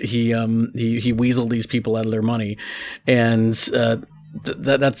because he weaseled these people out of their money. And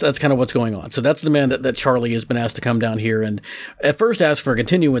that's kind of what's going on. So that's the man that Charlie has been asked to come down here and at first ask for a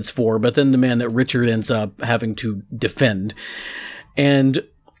continuance for, but then the man that Richard ends up having to defend. And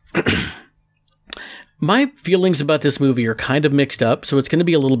my feelings about this movie are kind of mixed up, so it's going to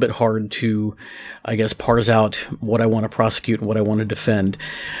be a little bit hard to, I guess, parse out what I want to prosecute and what I want to defend.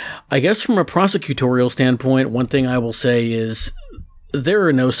 I guess from a prosecutorial standpoint, one thing I will say is there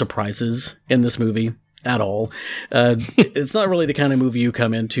are no surprises in this movie at all. It's not really the kind of movie you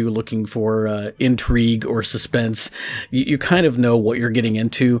come into looking for intrigue or suspense. You kind of know what you're getting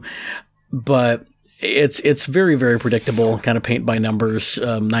into, but it's very, very predictable, kind of paint by numbers,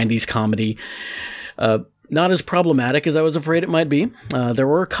 90s comedy. Not as problematic as I was afraid it might be. There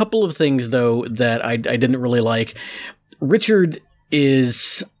were a couple of things, though, that I didn't really like. Richard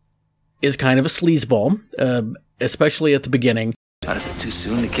is kind of a sleazeball, especially at the beginning. Is it too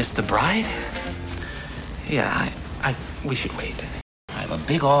soon to kiss the bride? Yeah, we should wait. I have a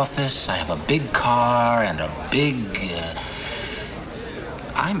big office, I have a big car, and a big...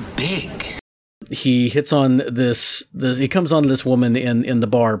 I'm big. He hits on he comes on this woman in the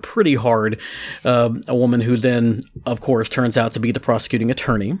bar pretty hard, a woman who then, of course, turns out to be the prosecuting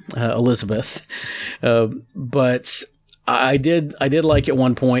attorney, Elizabeth. But I did like at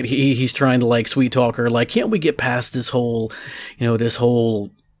one point, he's trying to like sweet talk her, like, can't we get past this whole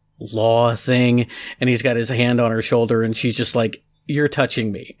law thing? And he's got his hand on her shoulder and she's just like, you're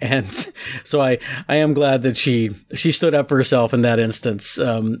touching me. And so I am glad that she stood up for herself in that instance.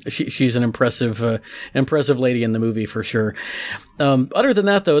 She's an impressive lady in the movie for sure. Other than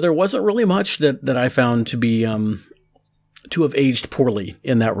that, though, there wasn't really much that I found to be, to have aged poorly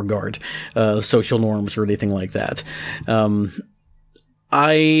in that regard, social norms or anything like that.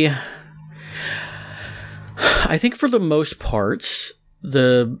 I think for the most parts,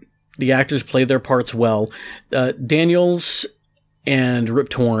 the actors played their parts well. Daniels and Rip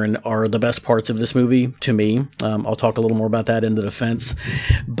Torn are the best parts of this movie to me. I'll talk a little more about that in the defense,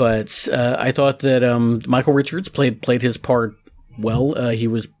 but I thought that Michael Richards played his part well. He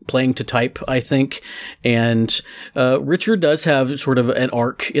was playing to type, I think, and Richard does have sort of an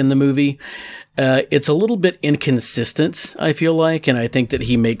arc in the movie. It's a little bit inconsistent, I feel like, and I think that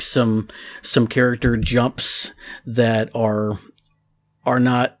he makes some character jumps that are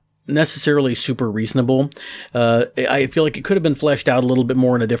not necessarily super reasonable. I feel like it could have been fleshed out a little bit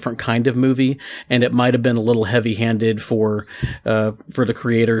more in a different kind of movie, and it might have been a little heavy-handed for the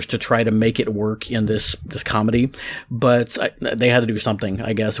creators to try to make it work in this comedy. But they had to do something,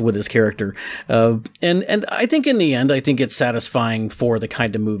 I guess, with his character. And I think in the end, I think it's satisfying for the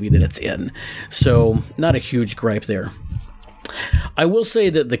kind of movie that it's in. So not a huge gripe there. I will say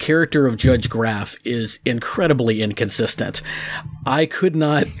that the character of Judge Graff is incredibly inconsistent. I could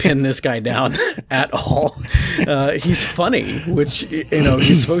not pin this guy down at all. He's funny, which,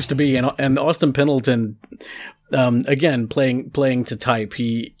 he's supposed to be, and Austin Pendleton, again, playing to type.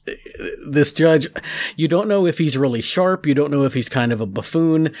 This judge, you don't know if he's really sharp. You don't know if he's kind of a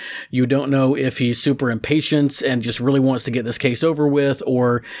buffoon. You don't know if he's super impatient and just really wants to get this case over with,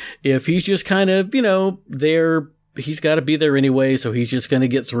 or if he's just kind of, there. He's got to be there anyway, so he's just going to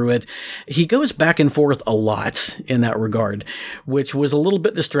get through it. He goes back and forth a lot in that regard, which was a little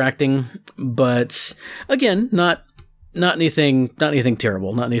bit distracting, but again, not anything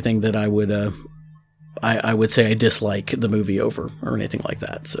terrible, not anything that I would say I dislike the movie over or anything like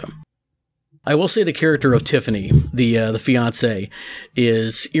that. So I will say the character of Tiffany, the fiance,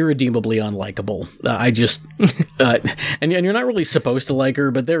 is irredeemably unlikable. I just, and you're not really supposed to like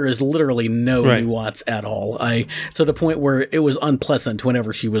her, but there is literally no nuance at all. To the point where it was unpleasant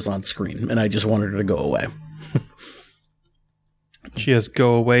whenever she was on screen, and I just wanted her to go away. She has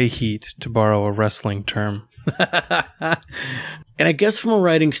go away heat, to borrow a wrestling term. And I guess from a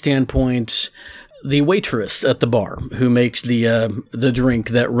writing standpoint, the waitress at the bar who makes the drink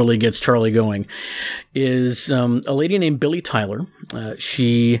that really gets Charlie going is a lady named Billy Tyler.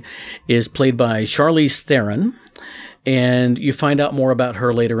 She is played by Charlize Theron, and you find out more about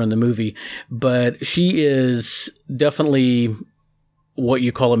her later in the movie. But she is definitely what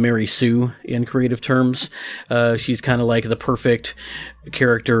you call a Mary Sue in creative terms. She's kind of like the perfect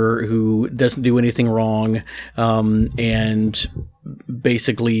character who doesn't do anything wrong, and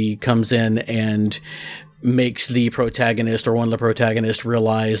basically comes in and makes the protagonist or one of the protagonists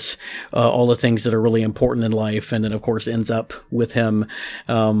realize all the things that are really important in life, and then of course ends up with him.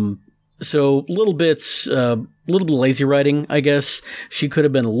 So little bit lazy writing, I guess. She could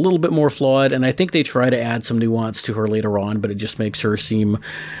have been a little bit more flawed, and I think they try to add some nuance to her later on, but it just makes her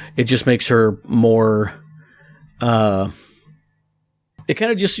more, it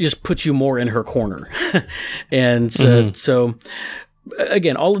kind of just puts you more in her corner. And so,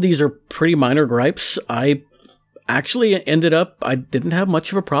 again, all of these are pretty minor gripes. I actually I didn't have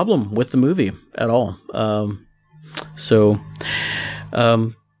much of a problem with the movie at all.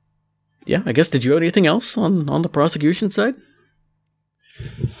 Yeah, I guess, did you have anything else on the prosecution side?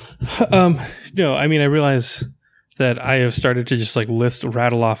 No, I mean, I realize that I have started to just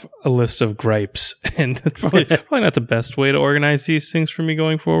rattle off a list of gripes, and probably not the best way to organize these things for me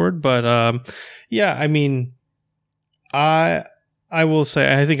going forward. But yeah, I mean, I will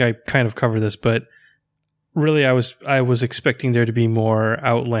say, I think I kind of covered this, but really I was expecting there to be more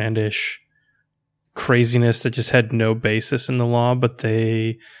outlandish craziness that just had no basis in the law, but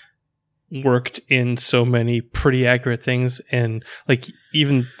they worked in so many pretty accurate things. And like,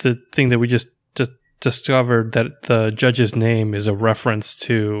 even the thing that we just discovered, that the judge's name is a reference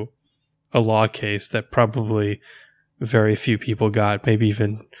to a law case that probably very few people got. Maybe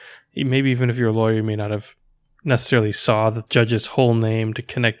even if you're a lawyer, you may not have necessarily saw the judge's whole name to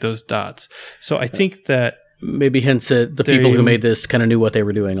connect those dots. So I think that maybe hints that the people who made this kind of knew what they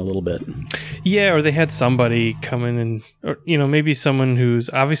were doing a little bit. Yeah, or they had somebody come in and, or, maybe someone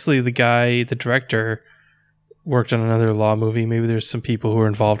who's obviously the director worked on another law movie. Maybe there's some people who are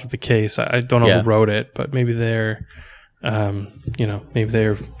involved with the case. I don't know who wrote it, but maybe they're, maybe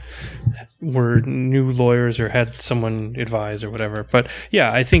they were new lawyers or had someone advise or whatever. But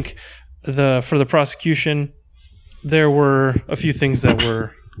yeah, I think for the prosecution, there were a few things that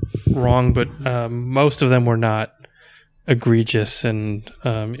were wrong, but most of them were not egregious and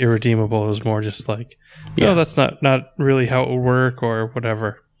irredeemable. It was more just like, no, that's not really how it would work or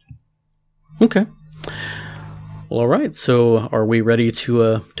whatever. Okay. Well, all right. So are we ready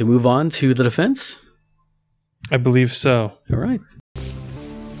to move on to the defense? I believe so. All right.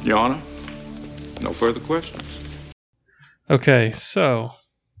 Your Honor, no further questions. Okay, so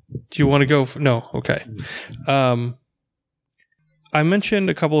do you want to go? No. Okay. I mentioned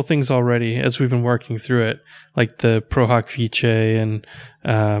a couple of things already as we've been working through it, like the pro hoc vice and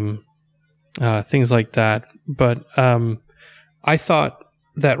things like that. But I thought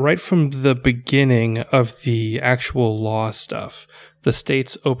that right from the beginning of the actual law stuff, the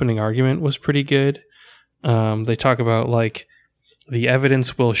state's opening argument was pretty good. They talk about like the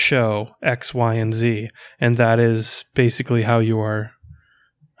evidence will show X, Y, and Z, and that is basically how you're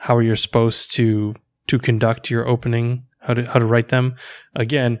supposed to conduct your opening. How to write them.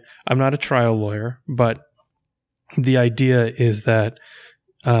 Again, I'm not a trial lawyer, but the idea is that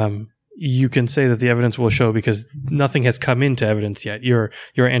you can say that the evidence will show because nothing has come into evidence yet. You're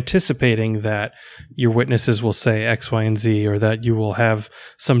anticipating that your witnesses will say X, Y, and Z, or that you will have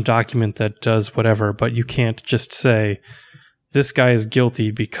some document that does whatever, but you can't just say this guy is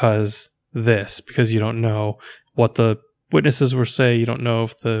guilty because you don't know what the witnesses will say. You don't know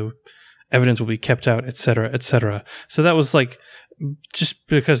if the evidence will be kept out, et cetera, et cetera. So that was like, just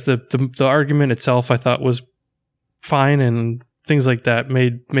because the argument itself I thought was fine, and things like that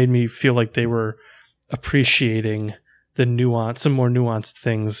made me feel like they were appreciating the nuance, some more nuanced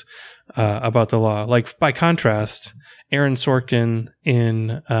things about the law. Like, by contrast, Aaron Sorkin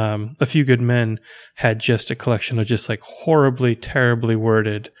in A Few Good Men had just a collection of just like horribly, terribly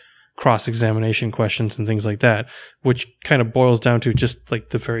worded cross-examination questions and things like that, which kind of boils down to just like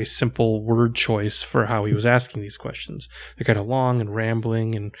the very simple word choice for how he was asking these questions. They're kind of long and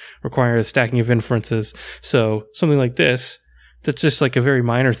rambling and require a stacking of inferences. So something like this, that's just like a very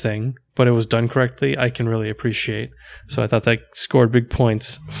minor thing, but it was done correctly, I can really appreciate. So I thought that scored big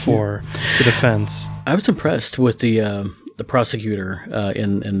points for the defense. I was impressed with the prosecutor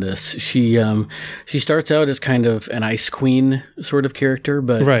in this. She starts out as kind of an ice queen sort of character,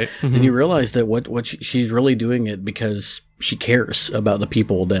 but then you realize that what she's really doing it because she cares about the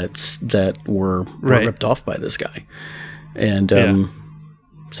people that were ripped off by this guy, and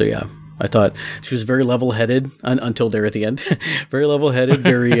so yeah. I thought she was very level-headed until there at the end. Very level-headed,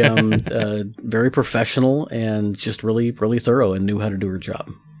 very very professional, and just really, really thorough and knew how to do her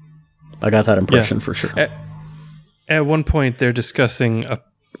job. I got that impression for sure. At one point, they're discussing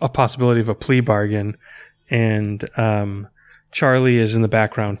a possibility of a plea bargain, and Charlie is in the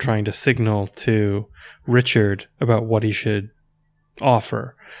background trying to signal to Richard about what he should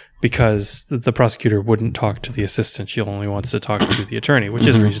offer, because the prosecutor wouldn't talk to the assistant. She only wants to talk to the attorney, which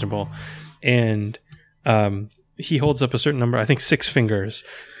is reasonable. And he holds up a certain number, I think 6 fingers,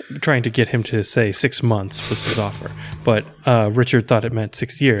 trying to get him to say 6 months was his offer. But Richard thought it meant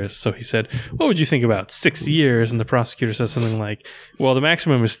 6 years. So he said, what would you think about 6 years? And the prosecutor says something like, well, the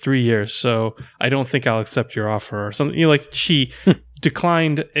maximum is 3 years, so I don't think I'll accept your offer. Or something. Like she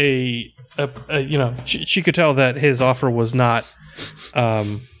declined she could tell that his offer was not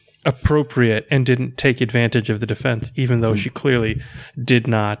appropriate and didn't take advantage of the defense, even though she clearly did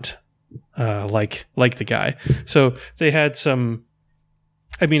not like the guy. So they had some,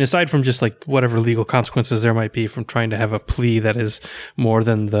 I mean, aside from just like whatever legal consequences there might be from trying to have a plea that is more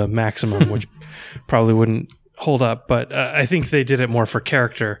than the maximum, which probably wouldn't hold up, but I think they did it more for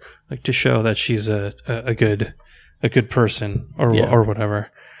character, like to show that she's a good person or whatever.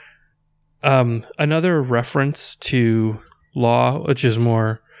 Another reference to law, which is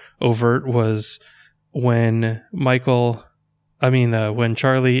more overt, was when when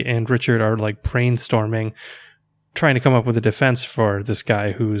Charlie and Richard are like brainstorming, trying to come up with a defense for this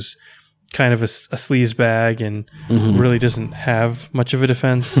guy who's kind of a sleazebag and really doesn't have much of a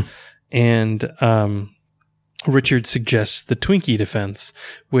defense. And Richard suggests the Twinkie defense,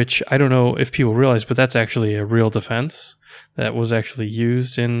 which I don't know if people realize, but that's actually a real defense that was actually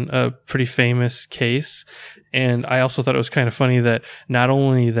used in a pretty famous case. And I also thought it was kind of funny that not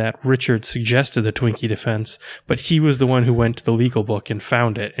only that Richard suggested the Twinkie defense, but he was the one who went to the legal book and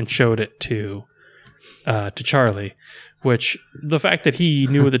found it and showed it to Charlie, which the fact that he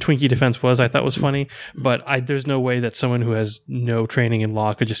knew what the Twinkie defense was, I thought was funny, but there's no way that someone who has no training in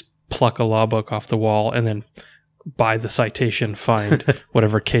law could just pluck a law book off the wall and then by the citation find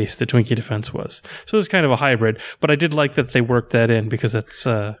whatever case the Twinkie defense was. So it's kind of a hybrid, but I did like that they worked that in because it's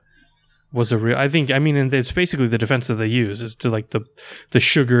was a real, and it's basically the defense that they use is to like the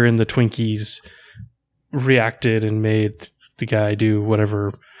sugar in the Twinkies reacted and made the guy do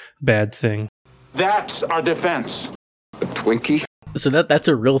whatever bad thing. That's our defense. A Twinkie? So that's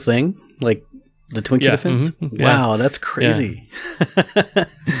a real thing? Like the Twinkie defense? Wow, that's crazy. Yeah.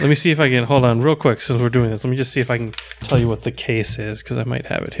 Let me see if I can, hold on real quick since we're doing this. Let me just see if I can tell you what the case is because I might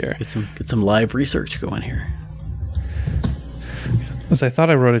have it here. Get some live research going here. Because I thought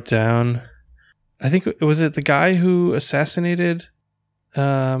I wrote it down. I think was it the guy who assassinated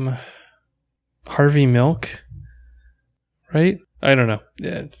Harvey Milk? Right? I don't know.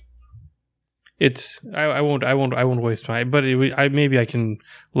 Yeah. It's I won't waste time. But maybe I can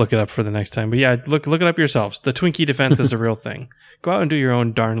look it up for the next time. But yeah, look it up yourselves. The Twinkie defense is a real thing. Go out and do your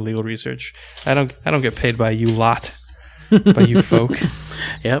own darn legal research. I don't get paid by you lot, by you folk.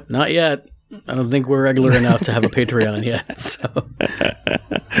 Yep, not yet. I don't think we're regular enough to have a Patreon yet. So,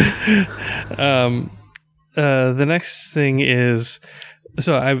 the next thing is,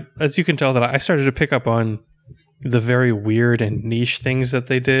 as you can tell, that I started to pick up on the very weird and niche things that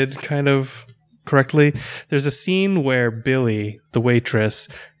they did kind of correctly. There's a scene where Billy, the waitress,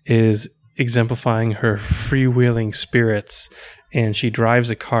 is exemplifying her freewheeling spirits, and she drives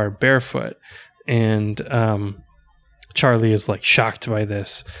a car barefoot, and Charlie is like shocked by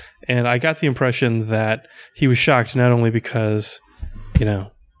this. And I got the impression that he was shocked not only because,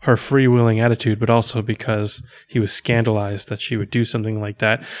 her freewheeling attitude, but also because he was scandalized that she would do something like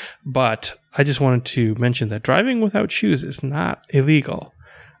that. But I just wanted to mention that driving without shoes is not illegal.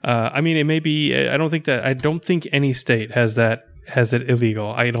 It may be, I don't think any state has it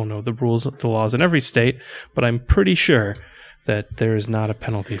illegal. I don't know the rules, the laws in every state, but I'm pretty sure that there is not a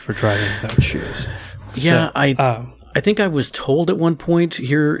penalty for driving without shoes. Yeah, so, I think I was told at one point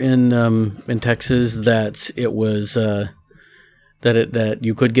here in Texas that it was that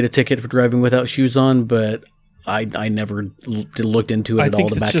you could get a ticket for driving without shoes on, but I never looked into it at all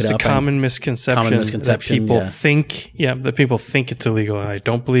to back it up. I think it's just a common misconception that people think. Yeah, that people think it's illegal. And I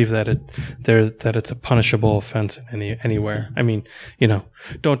don't believe that it's a punishable offense anywhere. I mean,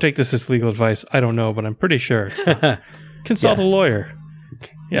 don't take this as legal advice. I don't know, but I'm pretty sure it's not. Consult a lawyer.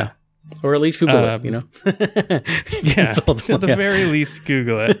 Yeah. Or at least Google it, Yeah, at the very least,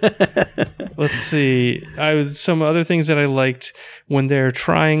 Google it. Let's see. Some other things that I liked when they're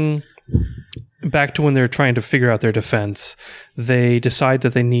trying to figure out their defense, they decide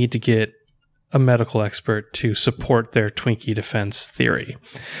that they need to get a medical expert to support their Twinkie defense theory.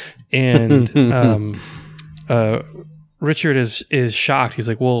 And Richard is shocked. He's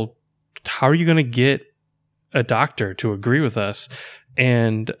like, well, how are you going to get a doctor to agree with us?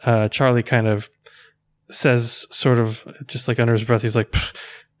 And Charlie kind of says, sort of just like under his breath, he's like,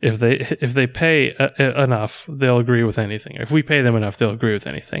 if they pay enough, they'll agree with anything. If we pay them enough, they'll agree with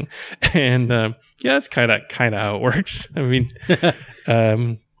anything. And that's kind of how it works. I mean,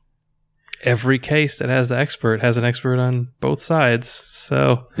 every case that has the expert has an expert on both sides.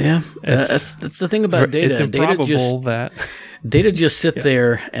 So yeah, that's the thing about data. It's improbable data just sit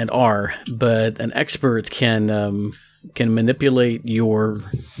there and are, but an expert can manipulate your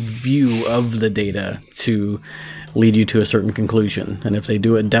view of the data to lead you to a certain conclusion. And if they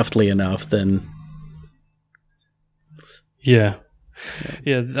do it deftly enough, then yeah.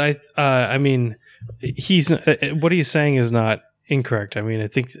 I mean, what he's saying is not incorrect. I mean, I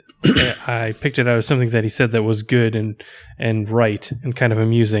think I picked it out as something that he said that was good and right and kind of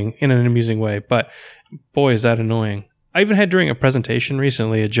amusing in an amusing way. But boy, is that annoying. I even had during a presentation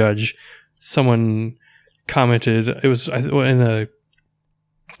recently, someone commented, it was in a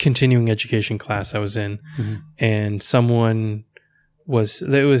continuing education class I was in, and someone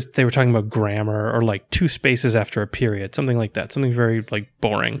they were talking about grammar or like two spaces after a period, something like that, something very like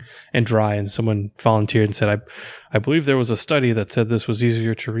boring and dry, and someone volunteered and said, I believe there was a study that said this was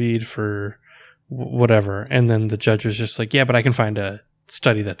easier to read for whatever, and then the judge was just like, yeah, but I can find a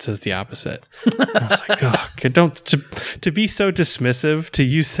study that says the opposite. I was like, oh, to be so dismissive, to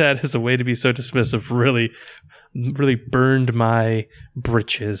use that as a way to be so dismissive really burned my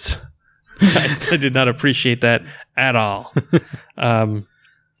britches. I did not appreciate that at all.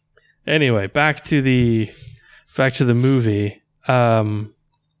 Anyway, back to the movie.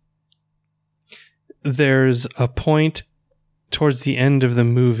 There's a point towards the end of the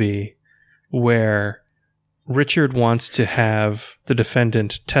movie where Richard wants to have the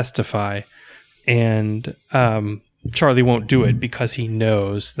defendant testify, and Charlie won't do it because he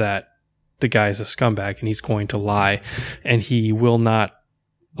knows that the guy's a scumbag and he's going to lie, and he will not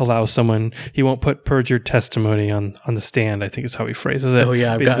allow he won't put perjured testimony on the stand, I think is how he phrases it. Oh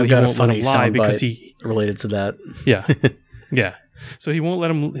yeah, I've got a funny soundbite related to that. Yeah. Yeah. So he won't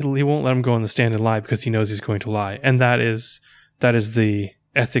let him go on the stand and lie because he knows he's going to lie. And that is the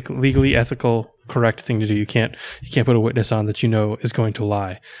legally ethical correct thing to do. You can't put a witness on that is going to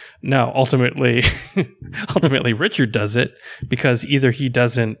lie. Now, ultimately Richard does it because either he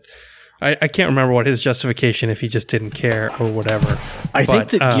doesn't. I can't remember what his justification, if he just didn't care or whatever. I think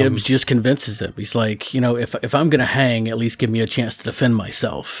that Gibbs just convinces him. He's like, if I'm going to hang, at least give me a chance to defend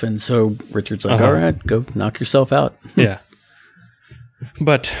myself. And so Richard's like, all right, go knock yourself out. Yeah.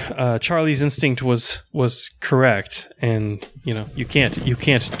 But Charlie's instinct was correct, and you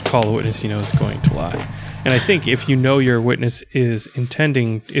can't call a witness is going to lie. And I think if your witness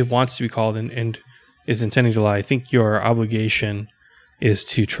wants to be called and is intending to lie, I think your obligation is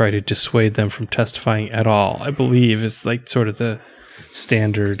to try to dissuade them from testifying at all. I believe is like sort of the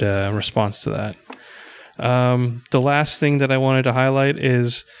standard response to that. The last thing that I wanted to highlight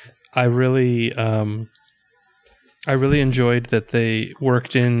is I really enjoyed that they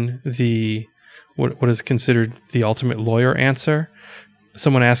worked in the what is considered the ultimate lawyer answer.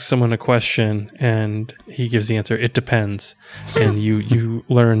 Someone asks someone a question and he gives the answer, it depends. And you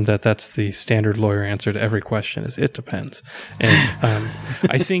learn that that's the standard lawyer answer to every question is it depends. And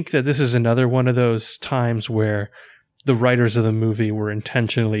I think that this is another one of those times where the writers of the movie were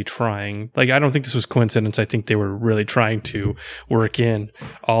intentionally trying. Like, I don't think this was coincidence. I think they were really trying to work in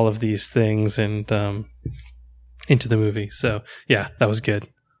all of these things and into the movie. So yeah, that was good.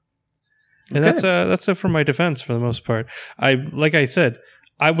 And that's it for my defense for the most part. Like I said,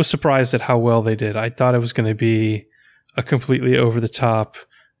 I was surprised at how well they did. I thought it was going to be a completely over the top,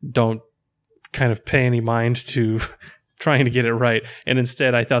 don't kind of pay any mind to trying to get it right. And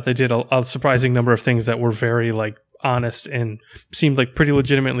instead, I thought they did a surprising number of things that were very like honest and seemed like pretty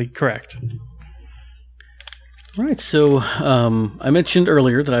legitimately correct. Right, so I mentioned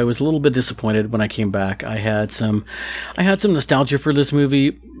earlier that I was a little bit disappointed when I came back. I had some nostalgia for this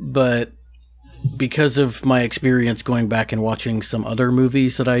movie, but because of my experience going back and watching some other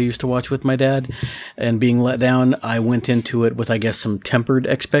movies that I used to watch with my dad and being let down, I went into it with, I guess, some tempered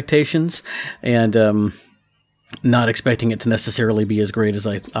expectations and not expecting it to necessarily be as great as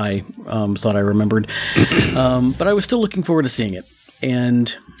I thought I remembered. But I was still looking forward to seeing it.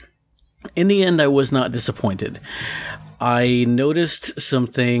 And in the end, I was not disappointed. I noticed some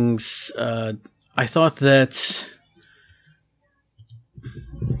things. I thought that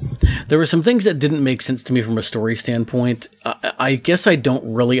there were some things that didn't make sense to me from a story standpoint. I guess I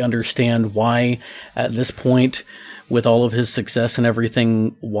don't really understand why, at this point, with all of his success and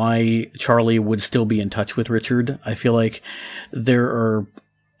everything, why Charlie would still be in touch with Richard. I feel like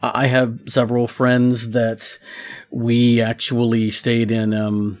I have several friends that we actually stayed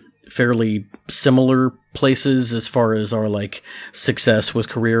in fairly similar places as far as our like success with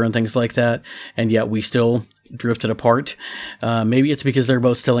career and things like that, and yet we still drifted apart. Maybe it's because they're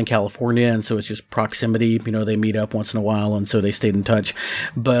both still in California, and so it's just proximity. They meet up once in a while, and so they stayed in touch.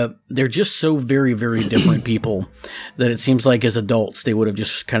 But they're just so very, very different people that it seems like as adults they would have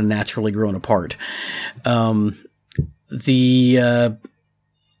just kind of naturally grown apart. The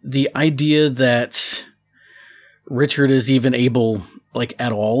idea that Richard is even able, like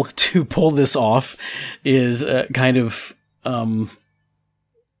at all, to pull this off is kind of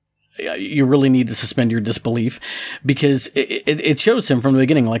you really need to suspend your disbelief, because it shows him from the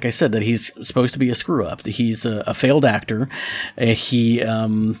beginning, like I said, that he's supposed to be a screw up. He's a failed actor. He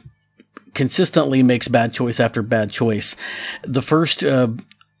consistently makes bad choice after bad choice. The first,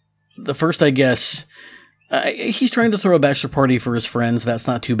 I guess, he's trying to throw a bachelor party for his friends. That's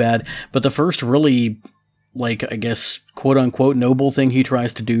not too bad. But the first really, like, I guess, quote unquote, noble thing he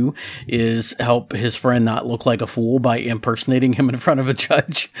tries to do is help his friend not look like a fool by impersonating him in front of a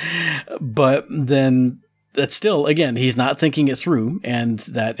judge. But then that's still, again, he's not thinking it through, and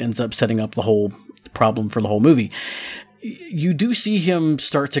that ends up setting up the whole problem for the whole movie. You do see him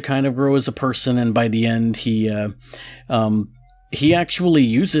start to kind of grow as a person, and by the end, he actually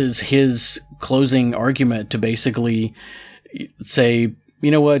uses his closing argument to basically say,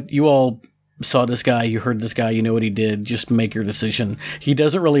 you know what, you all saw this guy, you heard this guy, you know what he did, just make your decision. He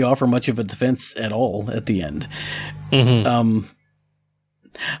doesn't really offer much of a defense at all at the end. Mm-hmm.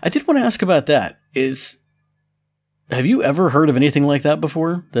 I did want to ask about that. Have you ever heard of anything like that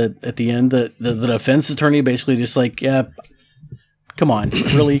before? That at the end, the defense attorney basically just like, yeah, come on,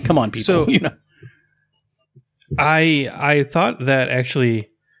 really, come on, people. So, I thought that actually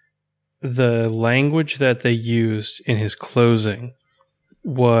the language that they used in his closing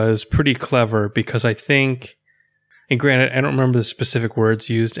was pretty clever, because I think, and granted, I don't remember the specific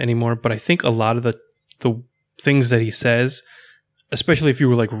words used anymore, but I think a lot of the things that he says, especially if you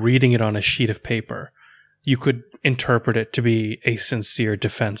were like reading it on a sheet of paper, you could interpret it to be a sincere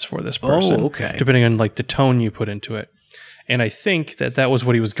defense for this person. Oh, okay. Depending on like the tone you put into it. And I think that was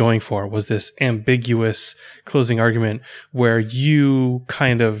what he was going for, was this ambiguous closing argument where you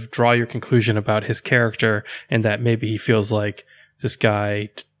kind of draw your conclusion about his character, and that maybe he feels like this guy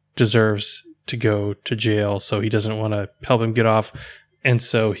deserves to go to jail, so he doesn't want to help him get off. And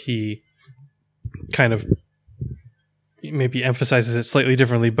so he kind of maybe emphasizes it slightly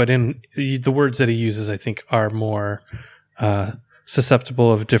differently, but in the words that he uses, I think, are more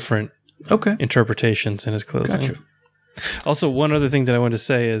susceptible of different interpretations in his closing. Gotcha. Also, one other thing that I want to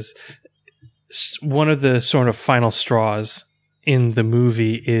say is one of the sort of final straws in the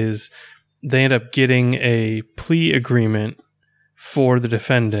movie is they end up getting a plea agreement for the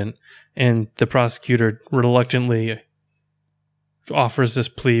defendant, and the prosecutor reluctantly offers this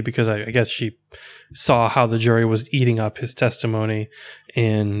plea because I guess she saw how the jury was eating up his testimony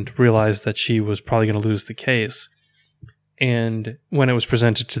and realized that she was probably going to lose the case. And when it was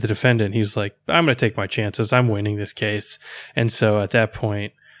presented to the defendant, he was like, I'm going to take my chances. I'm winning this case. And so at that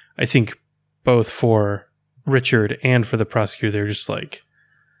point, I think both for Richard and for the prosecutor, they're just like,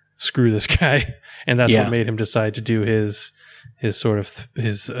 screw this guy. And that's what made him decide to do his sort of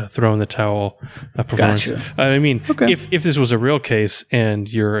his throw in the towel performance. Gotcha. I mean, if this was a real case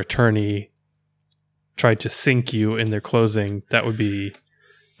and your attorney tried to sink you in their closing, that would be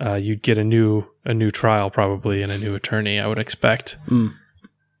you'd get a new trial probably and a new attorney, I would expect.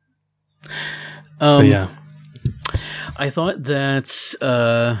 But yeah, I thought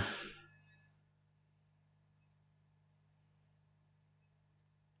that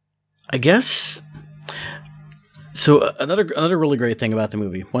I guess. So another really great thing about the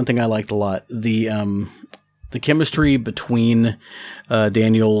movie, one thing I liked a lot, the the chemistry between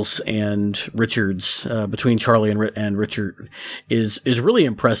Daniels and Richards, between Charlie and Richard, is really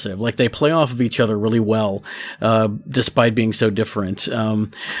impressive. Like, they play off of each other really well, despite being so different.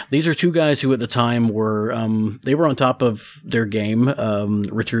 These are two guys who at the time were they were on top of their game.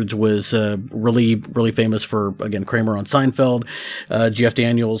 Richards was really, really famous for, again, Kramer on Seinfeld. Jeff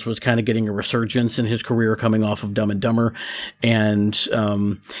Daniels was kind of getting a resurgence in his career coming off of Dumb and Dumber, and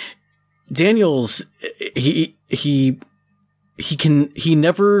Daniels, he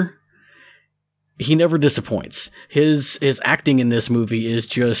never disappoints. His acting in this movie is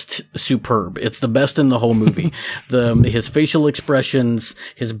just superb. It's the best in the whole movie. His facial expressions,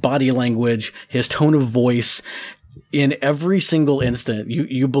 his body language, his tone of voice, in every single instant,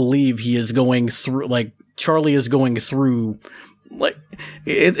 you believe he is going through, like, Charlie is going through, like,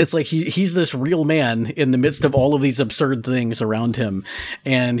 it's like he's this real man in the midst of all of these absurd things around him,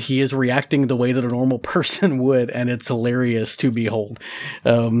 and he is reacting the way that a normal person would, and it's hilarious to behold.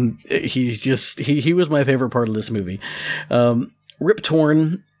 He was my favorite part of this movie. Rip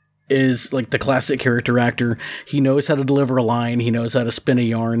Torn is like the classic character actor. He knows how to deliver a line. He knows how to spin a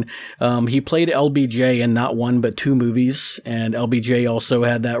yarn. He played LBJ in not one but two movies, and LBJ also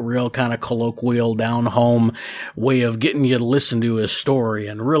had that real kind of colloquial, down-home way of getting you to listen to his story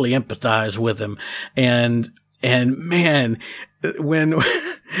and really empathize with him. And man, when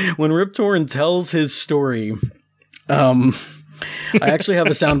Rip Torn tells his story, I actually have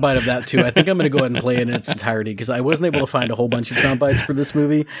a soundbite of that too. I think I'm going to go ahead and play it in its entirety because I wasn't able to find a whole bunch of soundbites for this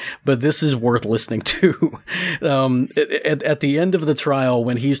movie, but this is worth listening to. At the end of the trial,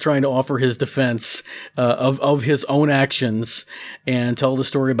 when he's trying to offer his defense of his own actions and tell the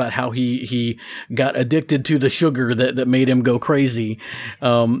story about how he got addicted to the sugar that made him go crazy,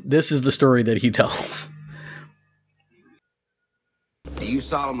 this is the story that he tells. Do you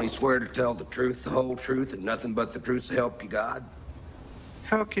solemnly swear to tell the truth, the whole truth, and nothing but the truth to help you God?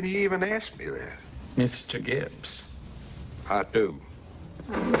 How can you even ask me that? Mr. Gibbs. I do.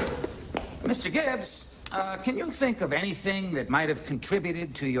 Mr. Gibbs, can you think of anything that might have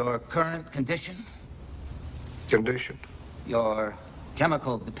contributed to your current condition? Condition? Your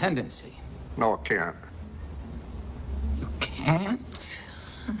chemical dependency. No, I can't. You can't?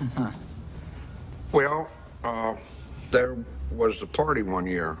 Well, there was a party one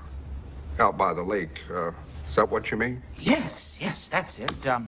year out by the lake. Is that what you mean? Yes, that's it.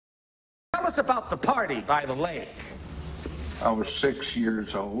 Tell us about the party by the lake. I was 6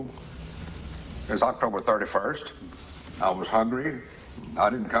 years old. It was October 31st. I was hungry. I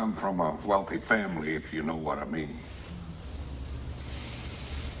didn't come from a wealthy family, if you know what I mean.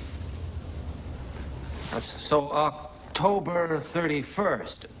 So October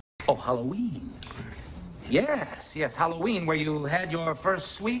 31st. Oh, Halloween. Yes, Halloween, where you had your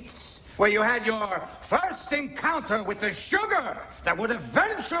first sweets, where you had your first encounter with the sugar that would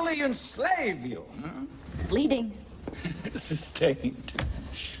eventually enslave you. Bleeding. Sustained.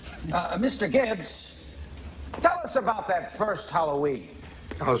 Mr. Gibbs, tell us about that first Halloween.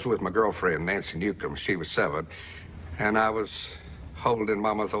 I was with my girlfriend, Nancy Newcomb. She was 7, and I was holding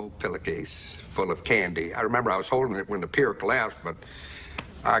Mama's old pillowcase full of candy. I remember I was holding it when the pier collapsed, but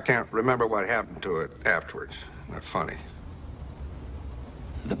I can't remember what happened to it afterwards. Not funny.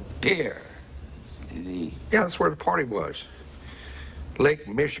 The pier? Yeah, that's where the party was. Lake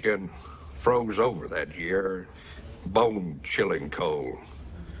Michigan froze over that year. Bone-chilling cold.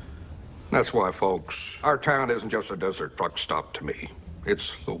 That's why, folks, our town isn't just a desert truck stop to me.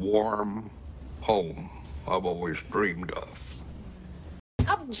 It's the warm home I've always dreamed of.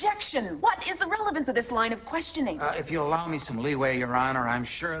 Objection! What is the relevance of this line of questioning? If you allow me some leeway, Your Honor, I'm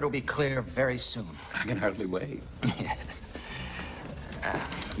sure it'll be clear very soon. I can hardly wait. Yes.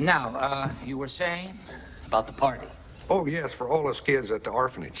 Now, you were saying about the party? Oh, yes, for all us kids at the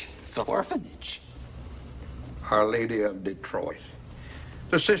orphanage. The orphanage? Our Lady of Detroit.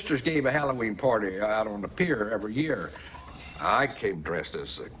 The sisters gave a Halloween party out on the pier every year. I came dressed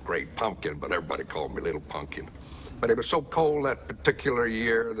as a great pumpkin, but everybody called me Little Pumpkin. But it was so cold that particular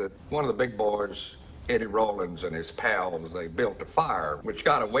year that one of the big boys, Eddie Rollins and his pals, they built a fire, which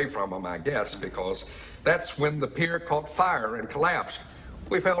got away from them, I guess, because that's when the pier caught fire and collapsed.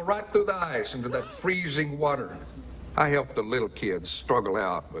 We fell right through the ice into that freezing water. I helped the little kids struggle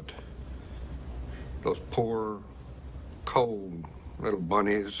out, but those poor, cold little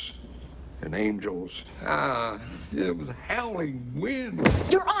bunnies and angels, it was a howling wind.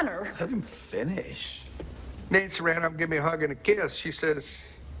 Your Honor! Let him finish. Nancy ran up and gave me a hug and a kiss. She says,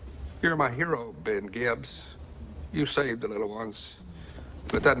 "You're my hero, Ben Gibbs. You saved the little ones."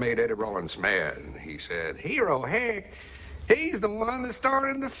 But that made Eddie Rollins mad. He said, "Hero, heck, He's the one that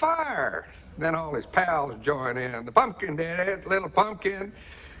started the fire. Then all his pals join in. The pumpkin did it, little pumpkin.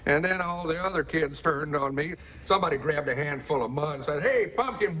 And then all the other kids turned on me. Somebody grabbed a handful of mud and said, "Hey,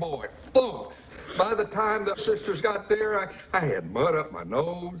 pumpkin boy." Boom. By the time the sisters got there, I had mud up my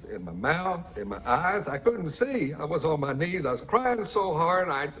nose, in my mouth, in my eyes. I couldn't see. I was on my knees. I was crying so hard,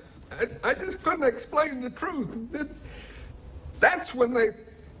 I just couldn't explain the truth. That's when they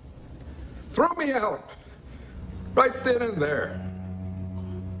threw me out. Right then and there.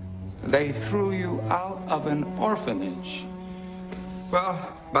 They threw you out of an orphanage.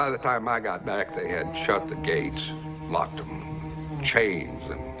 Well, by the time I got back, they had shut the gates, locked them, chains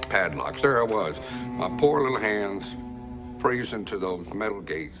and padlocks. There I was, my poor little hands freezing to those metal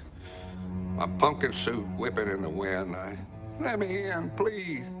gates. My pumpkin suit whipping in the wind. Let me in,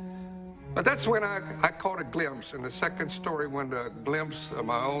 please. But that's when I caught a glimpse in the second story window, a glimpse of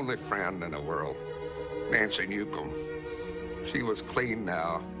my only friend in the world, Nancy Newcomb. She was clean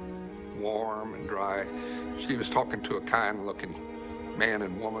now, warm and dry. She was talking to a kind-looking man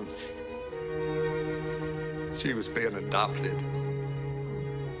and woman. She was being adopted.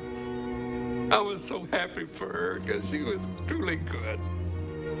 I was so happy for her because she was truly good.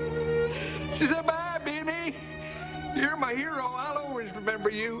 She said, "Bye, Benny. You're my hero. I'll always remember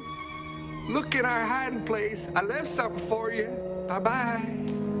you. Look in our hiding place. I left something for you. Bye-bye."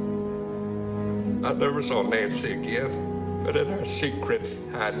 I never saw Nancy again, but in our secret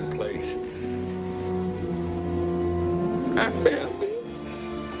hiding place, I found it.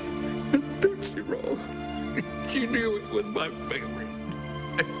 Tootsie Roll. She knew it was my favorite.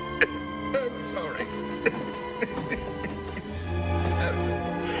 I'm sorry.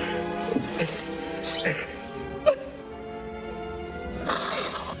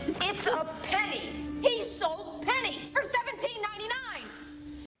 It's a penny. He sold pennies for $17.99.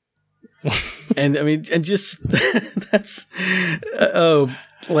 And I mean, and just that's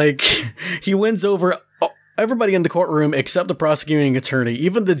like he wins over everybody in the courtroom except the prosecuting attorney,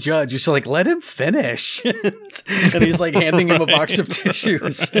 even the judge. Is like, let him finish, and he's like handing him a box of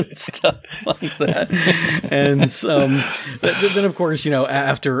tissues and stuff like that. And then of course,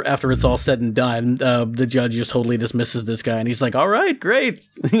 after it's all said and done, the judge just totally dismisses this guy, and he's like, "All right, great,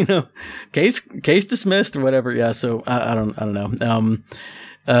 case dismissed or whatever." Yeah. So I don't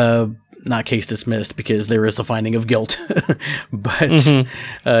know. Not case dismissed because there is a finding of guilt, but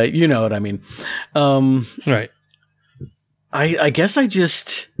you know what I mean. Right. I guess I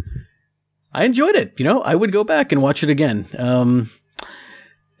enjoyed it. I would go back and watch it again.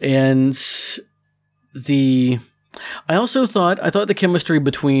 And I also thought the chemistry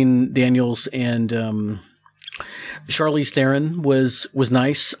between Daniels and Charlize Theron was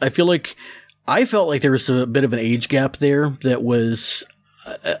nice. I felt like there was a bit of an age gap there that was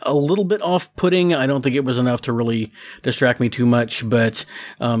a little bit off-putting. I don't think it was enough to really distract me too much, but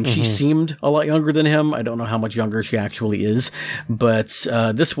she seemed a lot younger than him. I don't know how much younger she actually is, but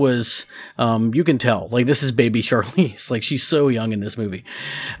this was, you can tell, like, this is baby Charlize. Like, she's so young in this movie.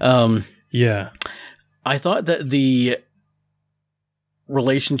 Yeah. I thought that the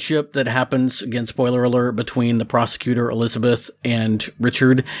relationship that happens, again, spoiler alert, between the prosecutor, Elizabeth, and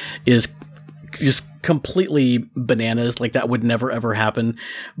Richard is just completely bananas. Like, that would never ever happen.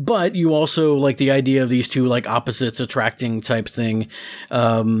 But you also like the idea of these two like opposites attracting type thing,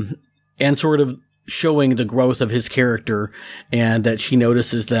 and sort of showing the growth of his character, and that she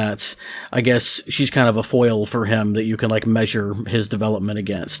notices that I guess she's kind of a foil for him that you can like measure his development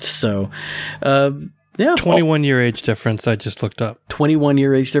against. So, yeah. 21-year age difference. I just looked up.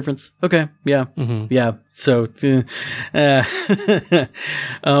 21-year age difference. Okay. Yeah. Yeah. So,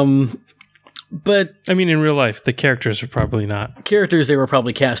 but I mean, in real life, the characters are probably not. Characters, they were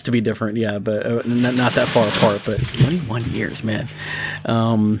probably cast to be different, yeah, but not that far apart, but 21 years, man.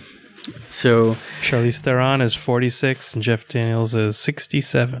 So Charlize Theron is 46 and Jeff Daniels is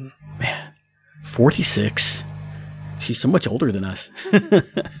 67. Man, 46? She's so much older than us.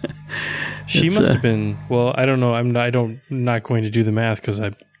 She must have been, well, I don't know. I'm not going to do the math because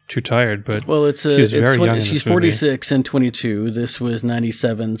I'm too tired, but well, she was very young in this she's movie. 46 and 22. This was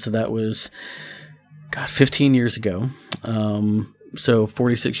 97, so that was 15 years ago. So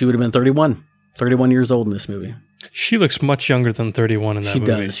 46, she would have been 31 years old in this movie. She looks much younger than 31 in that movie. She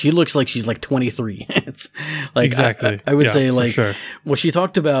does. She looks like she's like 23. It's like exactly. I would say like, sure. Well, she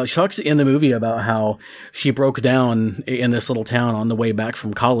talks in the movie about how she broke down in this little town on the way back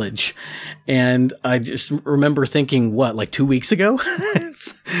from college. And I just remember thinking, what, like 2 weeks ago?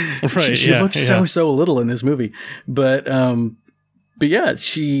 Right. She looks so little in this movie. But yeah,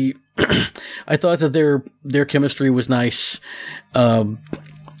 I thought that their chemistry was nice.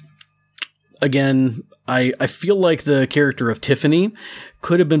 again, I feel like the character of Tiffany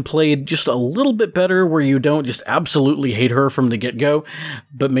could have been played just a little bit better, where you don't just absolutely hate her from the get-go,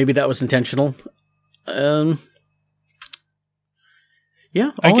 but maybe that was intentional.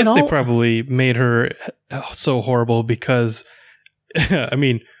 Yeah, I guess they probably made her so horrible because, I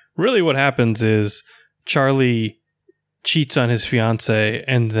mean, really what happens is Charlie cheats on his fiance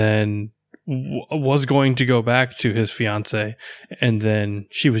and then was going to go back to his fiance, and then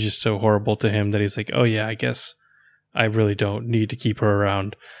she was just so horrible to him that he's like, oh yeah, I guess I really don't need to keep her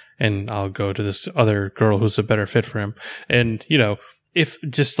around, and I'll go to this other girl who's a better fit for him. And, you know, if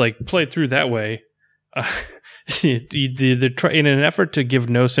just like played through that way, in an effort to give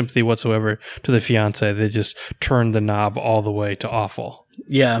no sympathy whatsoever to the fiance, they just turned the knob all the way to awful.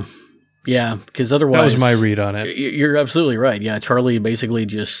 Yeah, because otherwise... That was my read on it. You're absolutely right. Yeah, Charlie basically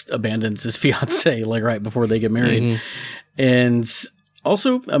just abandons his fiance, like, right before they get married. Mm-hmm. And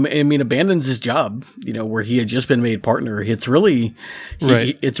also, I mean, abandons his job, you know, where he had just been made partner. It's really...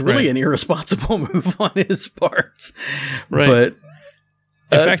 It's really an irresponsible move on his part. Right. But...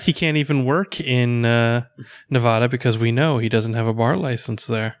 In fact, he can't even work in Nevada because we know he doesn't have a bar license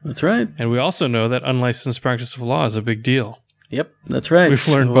there. That's right. And we also know that unlicensed practice of law is a big deal. Yep, that's right. We've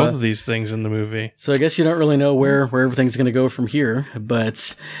learned both of these things in the movie. So I guess you don't really know where everything's going to go from here.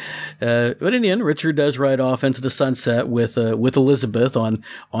 But in the end, Richard does ride off into the sunset with Elizabeth on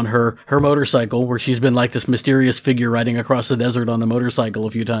her motorcycle, where she's been like this mysterious figure riding across the desert on a motorcycle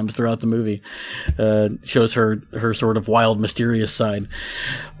a few times throughout the movie. Shows her sort of wild, mysterious side.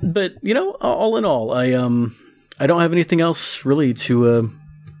 But, you know, all in all, I don't have anything else really to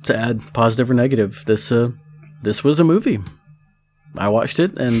add, positive or negative. This was a movie. I watched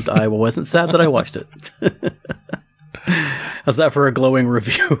it, and I wasn't sad that I watched it. How's that for a glowing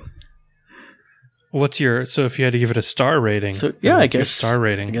review? So if you had to give it a star rating? So yeah, I guess star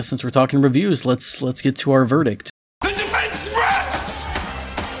rating. I guess since we're talking reviews, let's get to our verdict. The defense rests!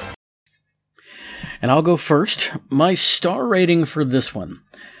 And I'll go first. My star rating for this one,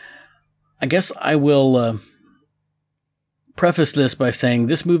 I guess I will preface this by saying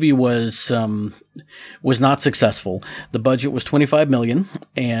this movie was not successful. The budget was $25 million,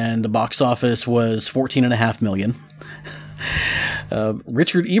 and the box office was $14.5 million.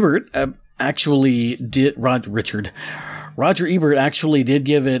 Roger Ebert actually did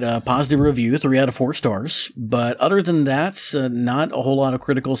give it a positive review, 3 out of 4 stars. But other than that, not a whole lot of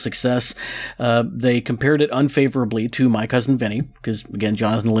critical success. They compared it unfavorably to My Cousin Vinny, because, again,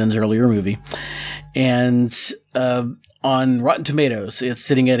 Jonathan Lynn's earlier movie. And on Rotten Tomatoes, it's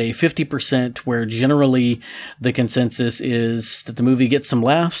sitting at a 50%, where generally the consensus is that the movie gets some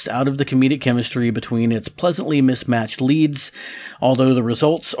laughs out of the comedic chemistry between its pleasantly mismatched leads, although the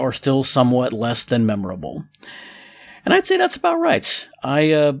results are still somewhat less than memorable. And I'd say that's about right.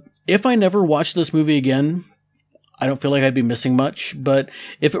 If I never watched this movie again, I don't feel like I'd be missing much, but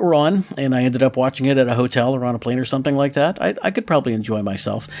if it were on and I ended up watching it at a hotel or on a plane or something like that, I could probably enjoy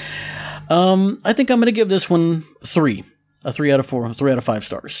myself. I think I'm going to give this one 3 out of 5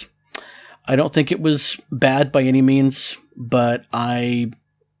 stars. I don't think it was bad by any means, but I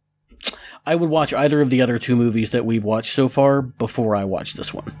would watch either of the other 2 movies that we've watched so far before I watch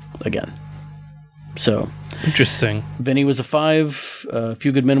this one again. So interesting. Vinny was a 5. A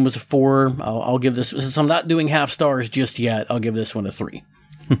Few Good Men was a 4. I'll give this, since I'm not doing half stars just yet, I'll give this one a 3.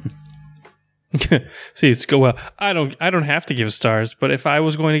 See, it's go well. I don't have to give stars, but if I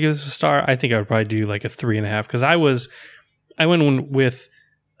was going to give this a star, I think I would probably do like a 3.5, because I went with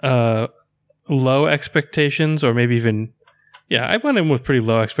low expectations, or maybe even I went in with pretty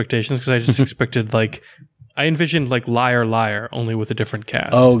low expectations, because I just expected I envisioned Liar Liar, only with a different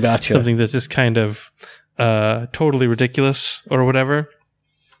cast. Oh, gotcha. Something that's just kind of totally ridiculous or whatever.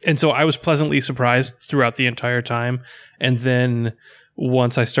 And so I was pleasantly surprised throughout the entire time, and then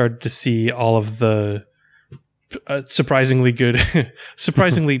once I started to see all of the surprisingly good,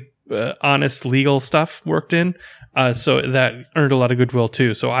 honest legal stuff worked in, so that earned a lot of goodwill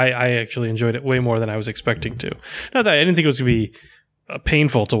too. So I actually enjoyed it way more than I was expecting to. Not that I didn't think it was going to be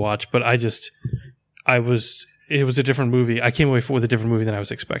painful to watch, but it was a different movie. I came away with a different movie than I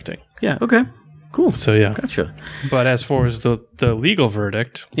was expecting. Yeah, okay. Cool. So yeah, gotcha. But as far as the legal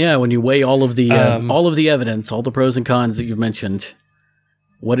verdict, when you weigh all of the evidence, all the pros and cons that you've mentioned,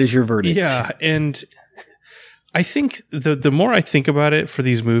 what is your verdict? Yeah, and I think the more I think about it for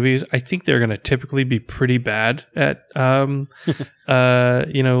these movies, I think they're going to typically be pretty bad at their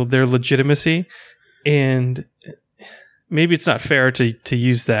legitimacy, and maybe it's not fair to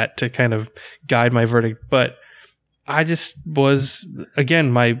use that to kind of guide my verdict, but I just was,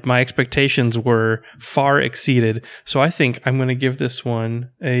 again, my expectations were far exceeded. So I think I'm going to give this one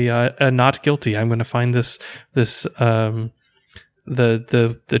a not guilty. I'm going to find the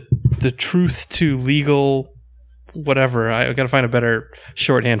truth to legal whatever. I got to find a better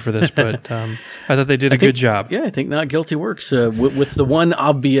shorthand for this, but I thought they did a good job. Yeah, I think not guilty works. With the one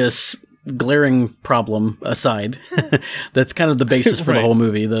obvious glaring problem aside, that's kind of the basis for the whole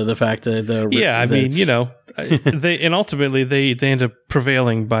movie. The fact that and ultimately they end up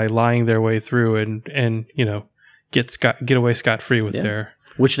prevailing by lying their way through and get away scot free with their,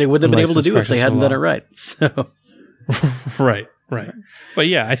 which they wouldn't have been able to do if they hadn't done it right. So right. But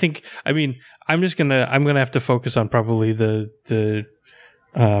yeah, I'm gonna have to focus on probably the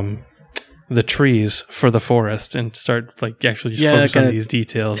trees for the forest and start actually just focus on these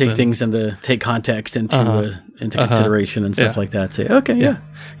details. Take context into consideration and stuff like that. Say, okay,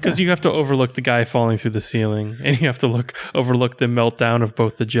 because you have to overlook the guy falling through the ceiling, and you have to overlook the meltdown of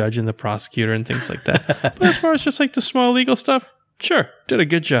both the judge and the prosecutor and things like that. But as far as just the small legal stuff, sure, did a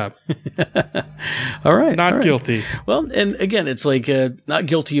good job. All right, not guilty. Well, and again, it's not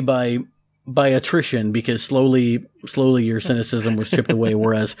guilty by attrition, because slowly your cynicism was chipped away.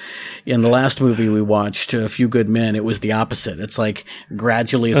 Whereas in the last movie we watched, A Few Good Men, it was the opposite. It's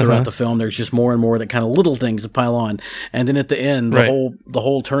gradually throughout the film, there's just more and more that kind of little things that pile on, and then at the end, the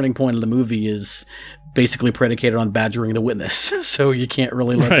whole turning point of the movie is basically predicated on badgering the witness. So you can't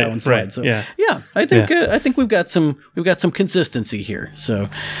really let that one slide. So I think we've got some consistency here. So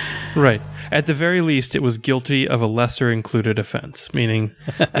right. At the very least, it was guilty of a lesser included offense, meaning,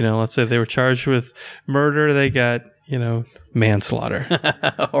 let's say they were charged with murder, they got, manslaughter.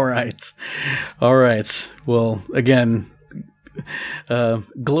 All right. Well, again,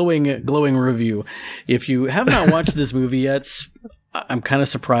 glowing review. If you have not watched this movie yet, I'm kind of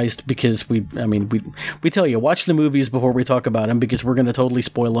surprised, because we tell you, watch the movies before we talk about them, because we're going to totally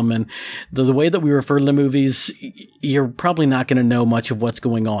spoil them. And the way that we refer to the movies, you're probably not going to know much of what's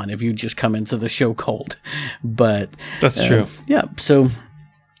going on if you just come into the show cold. But that's true. Yeah. So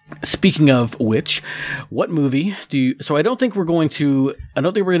speaking of which, what movie do you, so I don't think we're going to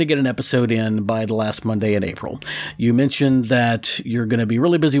get an episode in by the last Monday in April. You mentioned that you're going to be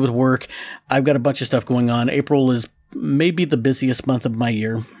really busy with work. I've got a bunch of stuff going on. April is maybe the busiest month of my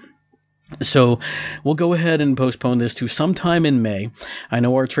year. So we'll go ahead and postpone this to sometime in May. I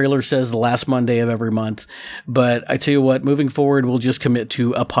know our trailer says the last Monday of every month, but I tell you what, moving forward, we'll just commit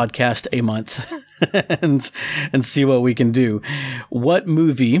to a podcast a month and see what we can do. What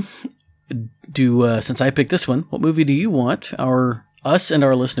movie since I picked this one, what movie do you want us and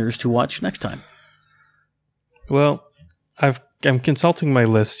our listeners to watch next time? Well, I'm consulting my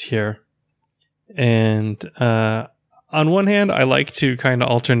list here, and on one hand, I like to kind of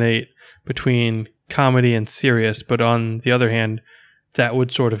alternate between comedy and serious, but on the other hand, that would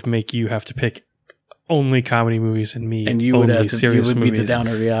sort of make you have to pick only comedy movies and me and you only would serious you would movies. Be the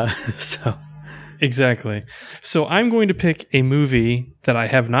downer, yeah. So exactly. So I'm going to pick a movie that I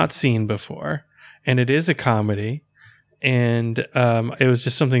have not seen before, and it is a comedy. And it was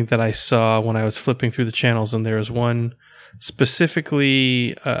just something that I saw when I was flipping through the channels, and there was one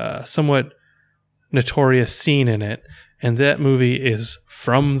specifically somewhat notorious scene in it, and that movie is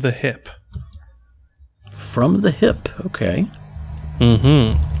From the Hip. From the Hip, okay.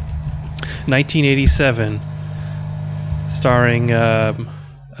 1987, starring God,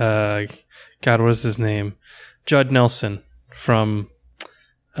 what is his name? Judd Nelson from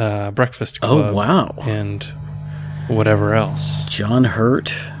Breakfast Club. Oh, wow. And whatever else. John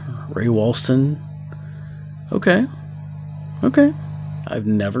Hurt, Ray Walston. Okay. I've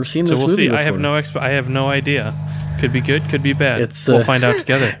never seen this movie before. I have no idea. Could be good, could be bad. We'll find out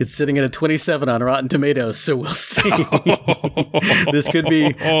together. It's sitting at a 27 on Rotten Tomatoes, so we'll see. This could be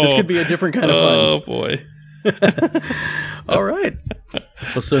a different kind of fun. Oh boy. All right.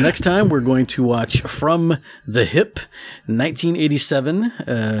 Well, so next time we're going to watch From the Hip,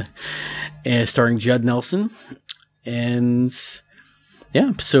 1987, starring Judd Nelson. And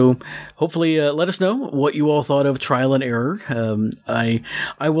yeah, so hopefully let us know what you all thought of Trial and Error. I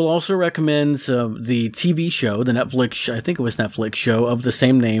will also recommend the TV show, the Netflix, I think it was Netflix show of the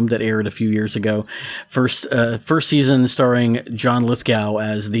same name that aired a few years ago. First season starring John Lithgow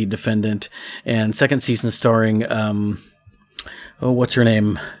as the defendant, and second season starring, what's her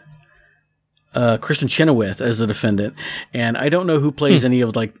name? Kristen Chenoweth as the defendant, and I don't know who plays any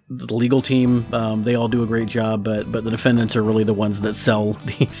of like the legal team. They all do a great job, but the defendants are really the ones that sell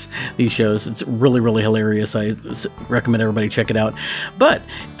these shows. It's really, really hilarious. I recommend everybody check it out. But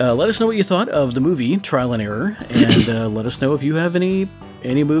let us know what you thought of the movie Trial and Error, and let us know if you have any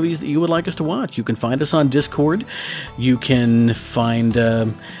movies that you would like us to watch. You can find us on Discord. You can find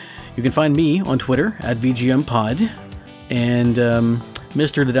me on Twitter at VGMPod, and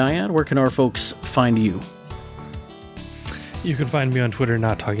Mr. Diad, where can our folks find you? You can find me on Twitter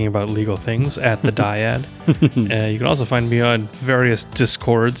not talking about legal things at the Diad. You can also find me on various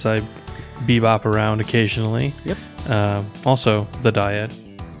Discords. I bebop around occasionally. Yep. Also the Diad.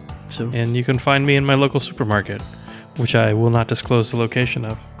 And you can find me in my local supermarket, which I will not disclose the location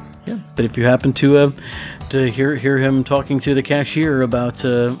of. Yeah, but if you happen to hear him talking to the cashier about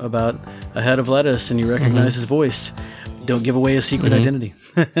a head of lettuce and you recognize his voice, don't give away his secret identity.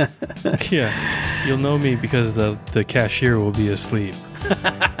 Yeah, you'll know me because the cashier will be asleep.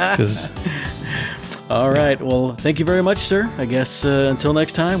 All right, well, thank you very much, sir. I guess until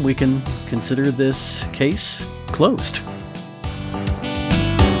next time, we can consider this case closed.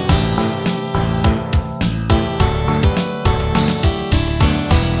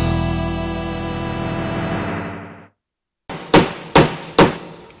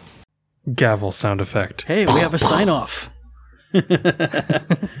 Gavel sound effect. Hey, we have a sign-off.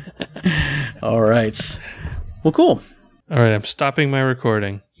 All right. Well, cool. All right, I'm stopping my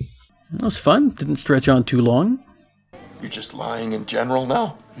recording. That was fun. Didn't stretch on too long. You're just lying in general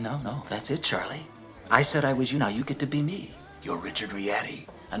now? No, that's it, Charlie. I said I was you, now you get to be me. You're Richard Rietti,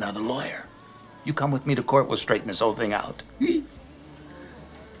 another lawyer. You come with me to court, we'll straighten this whole thing out.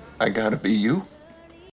 I gotta be you?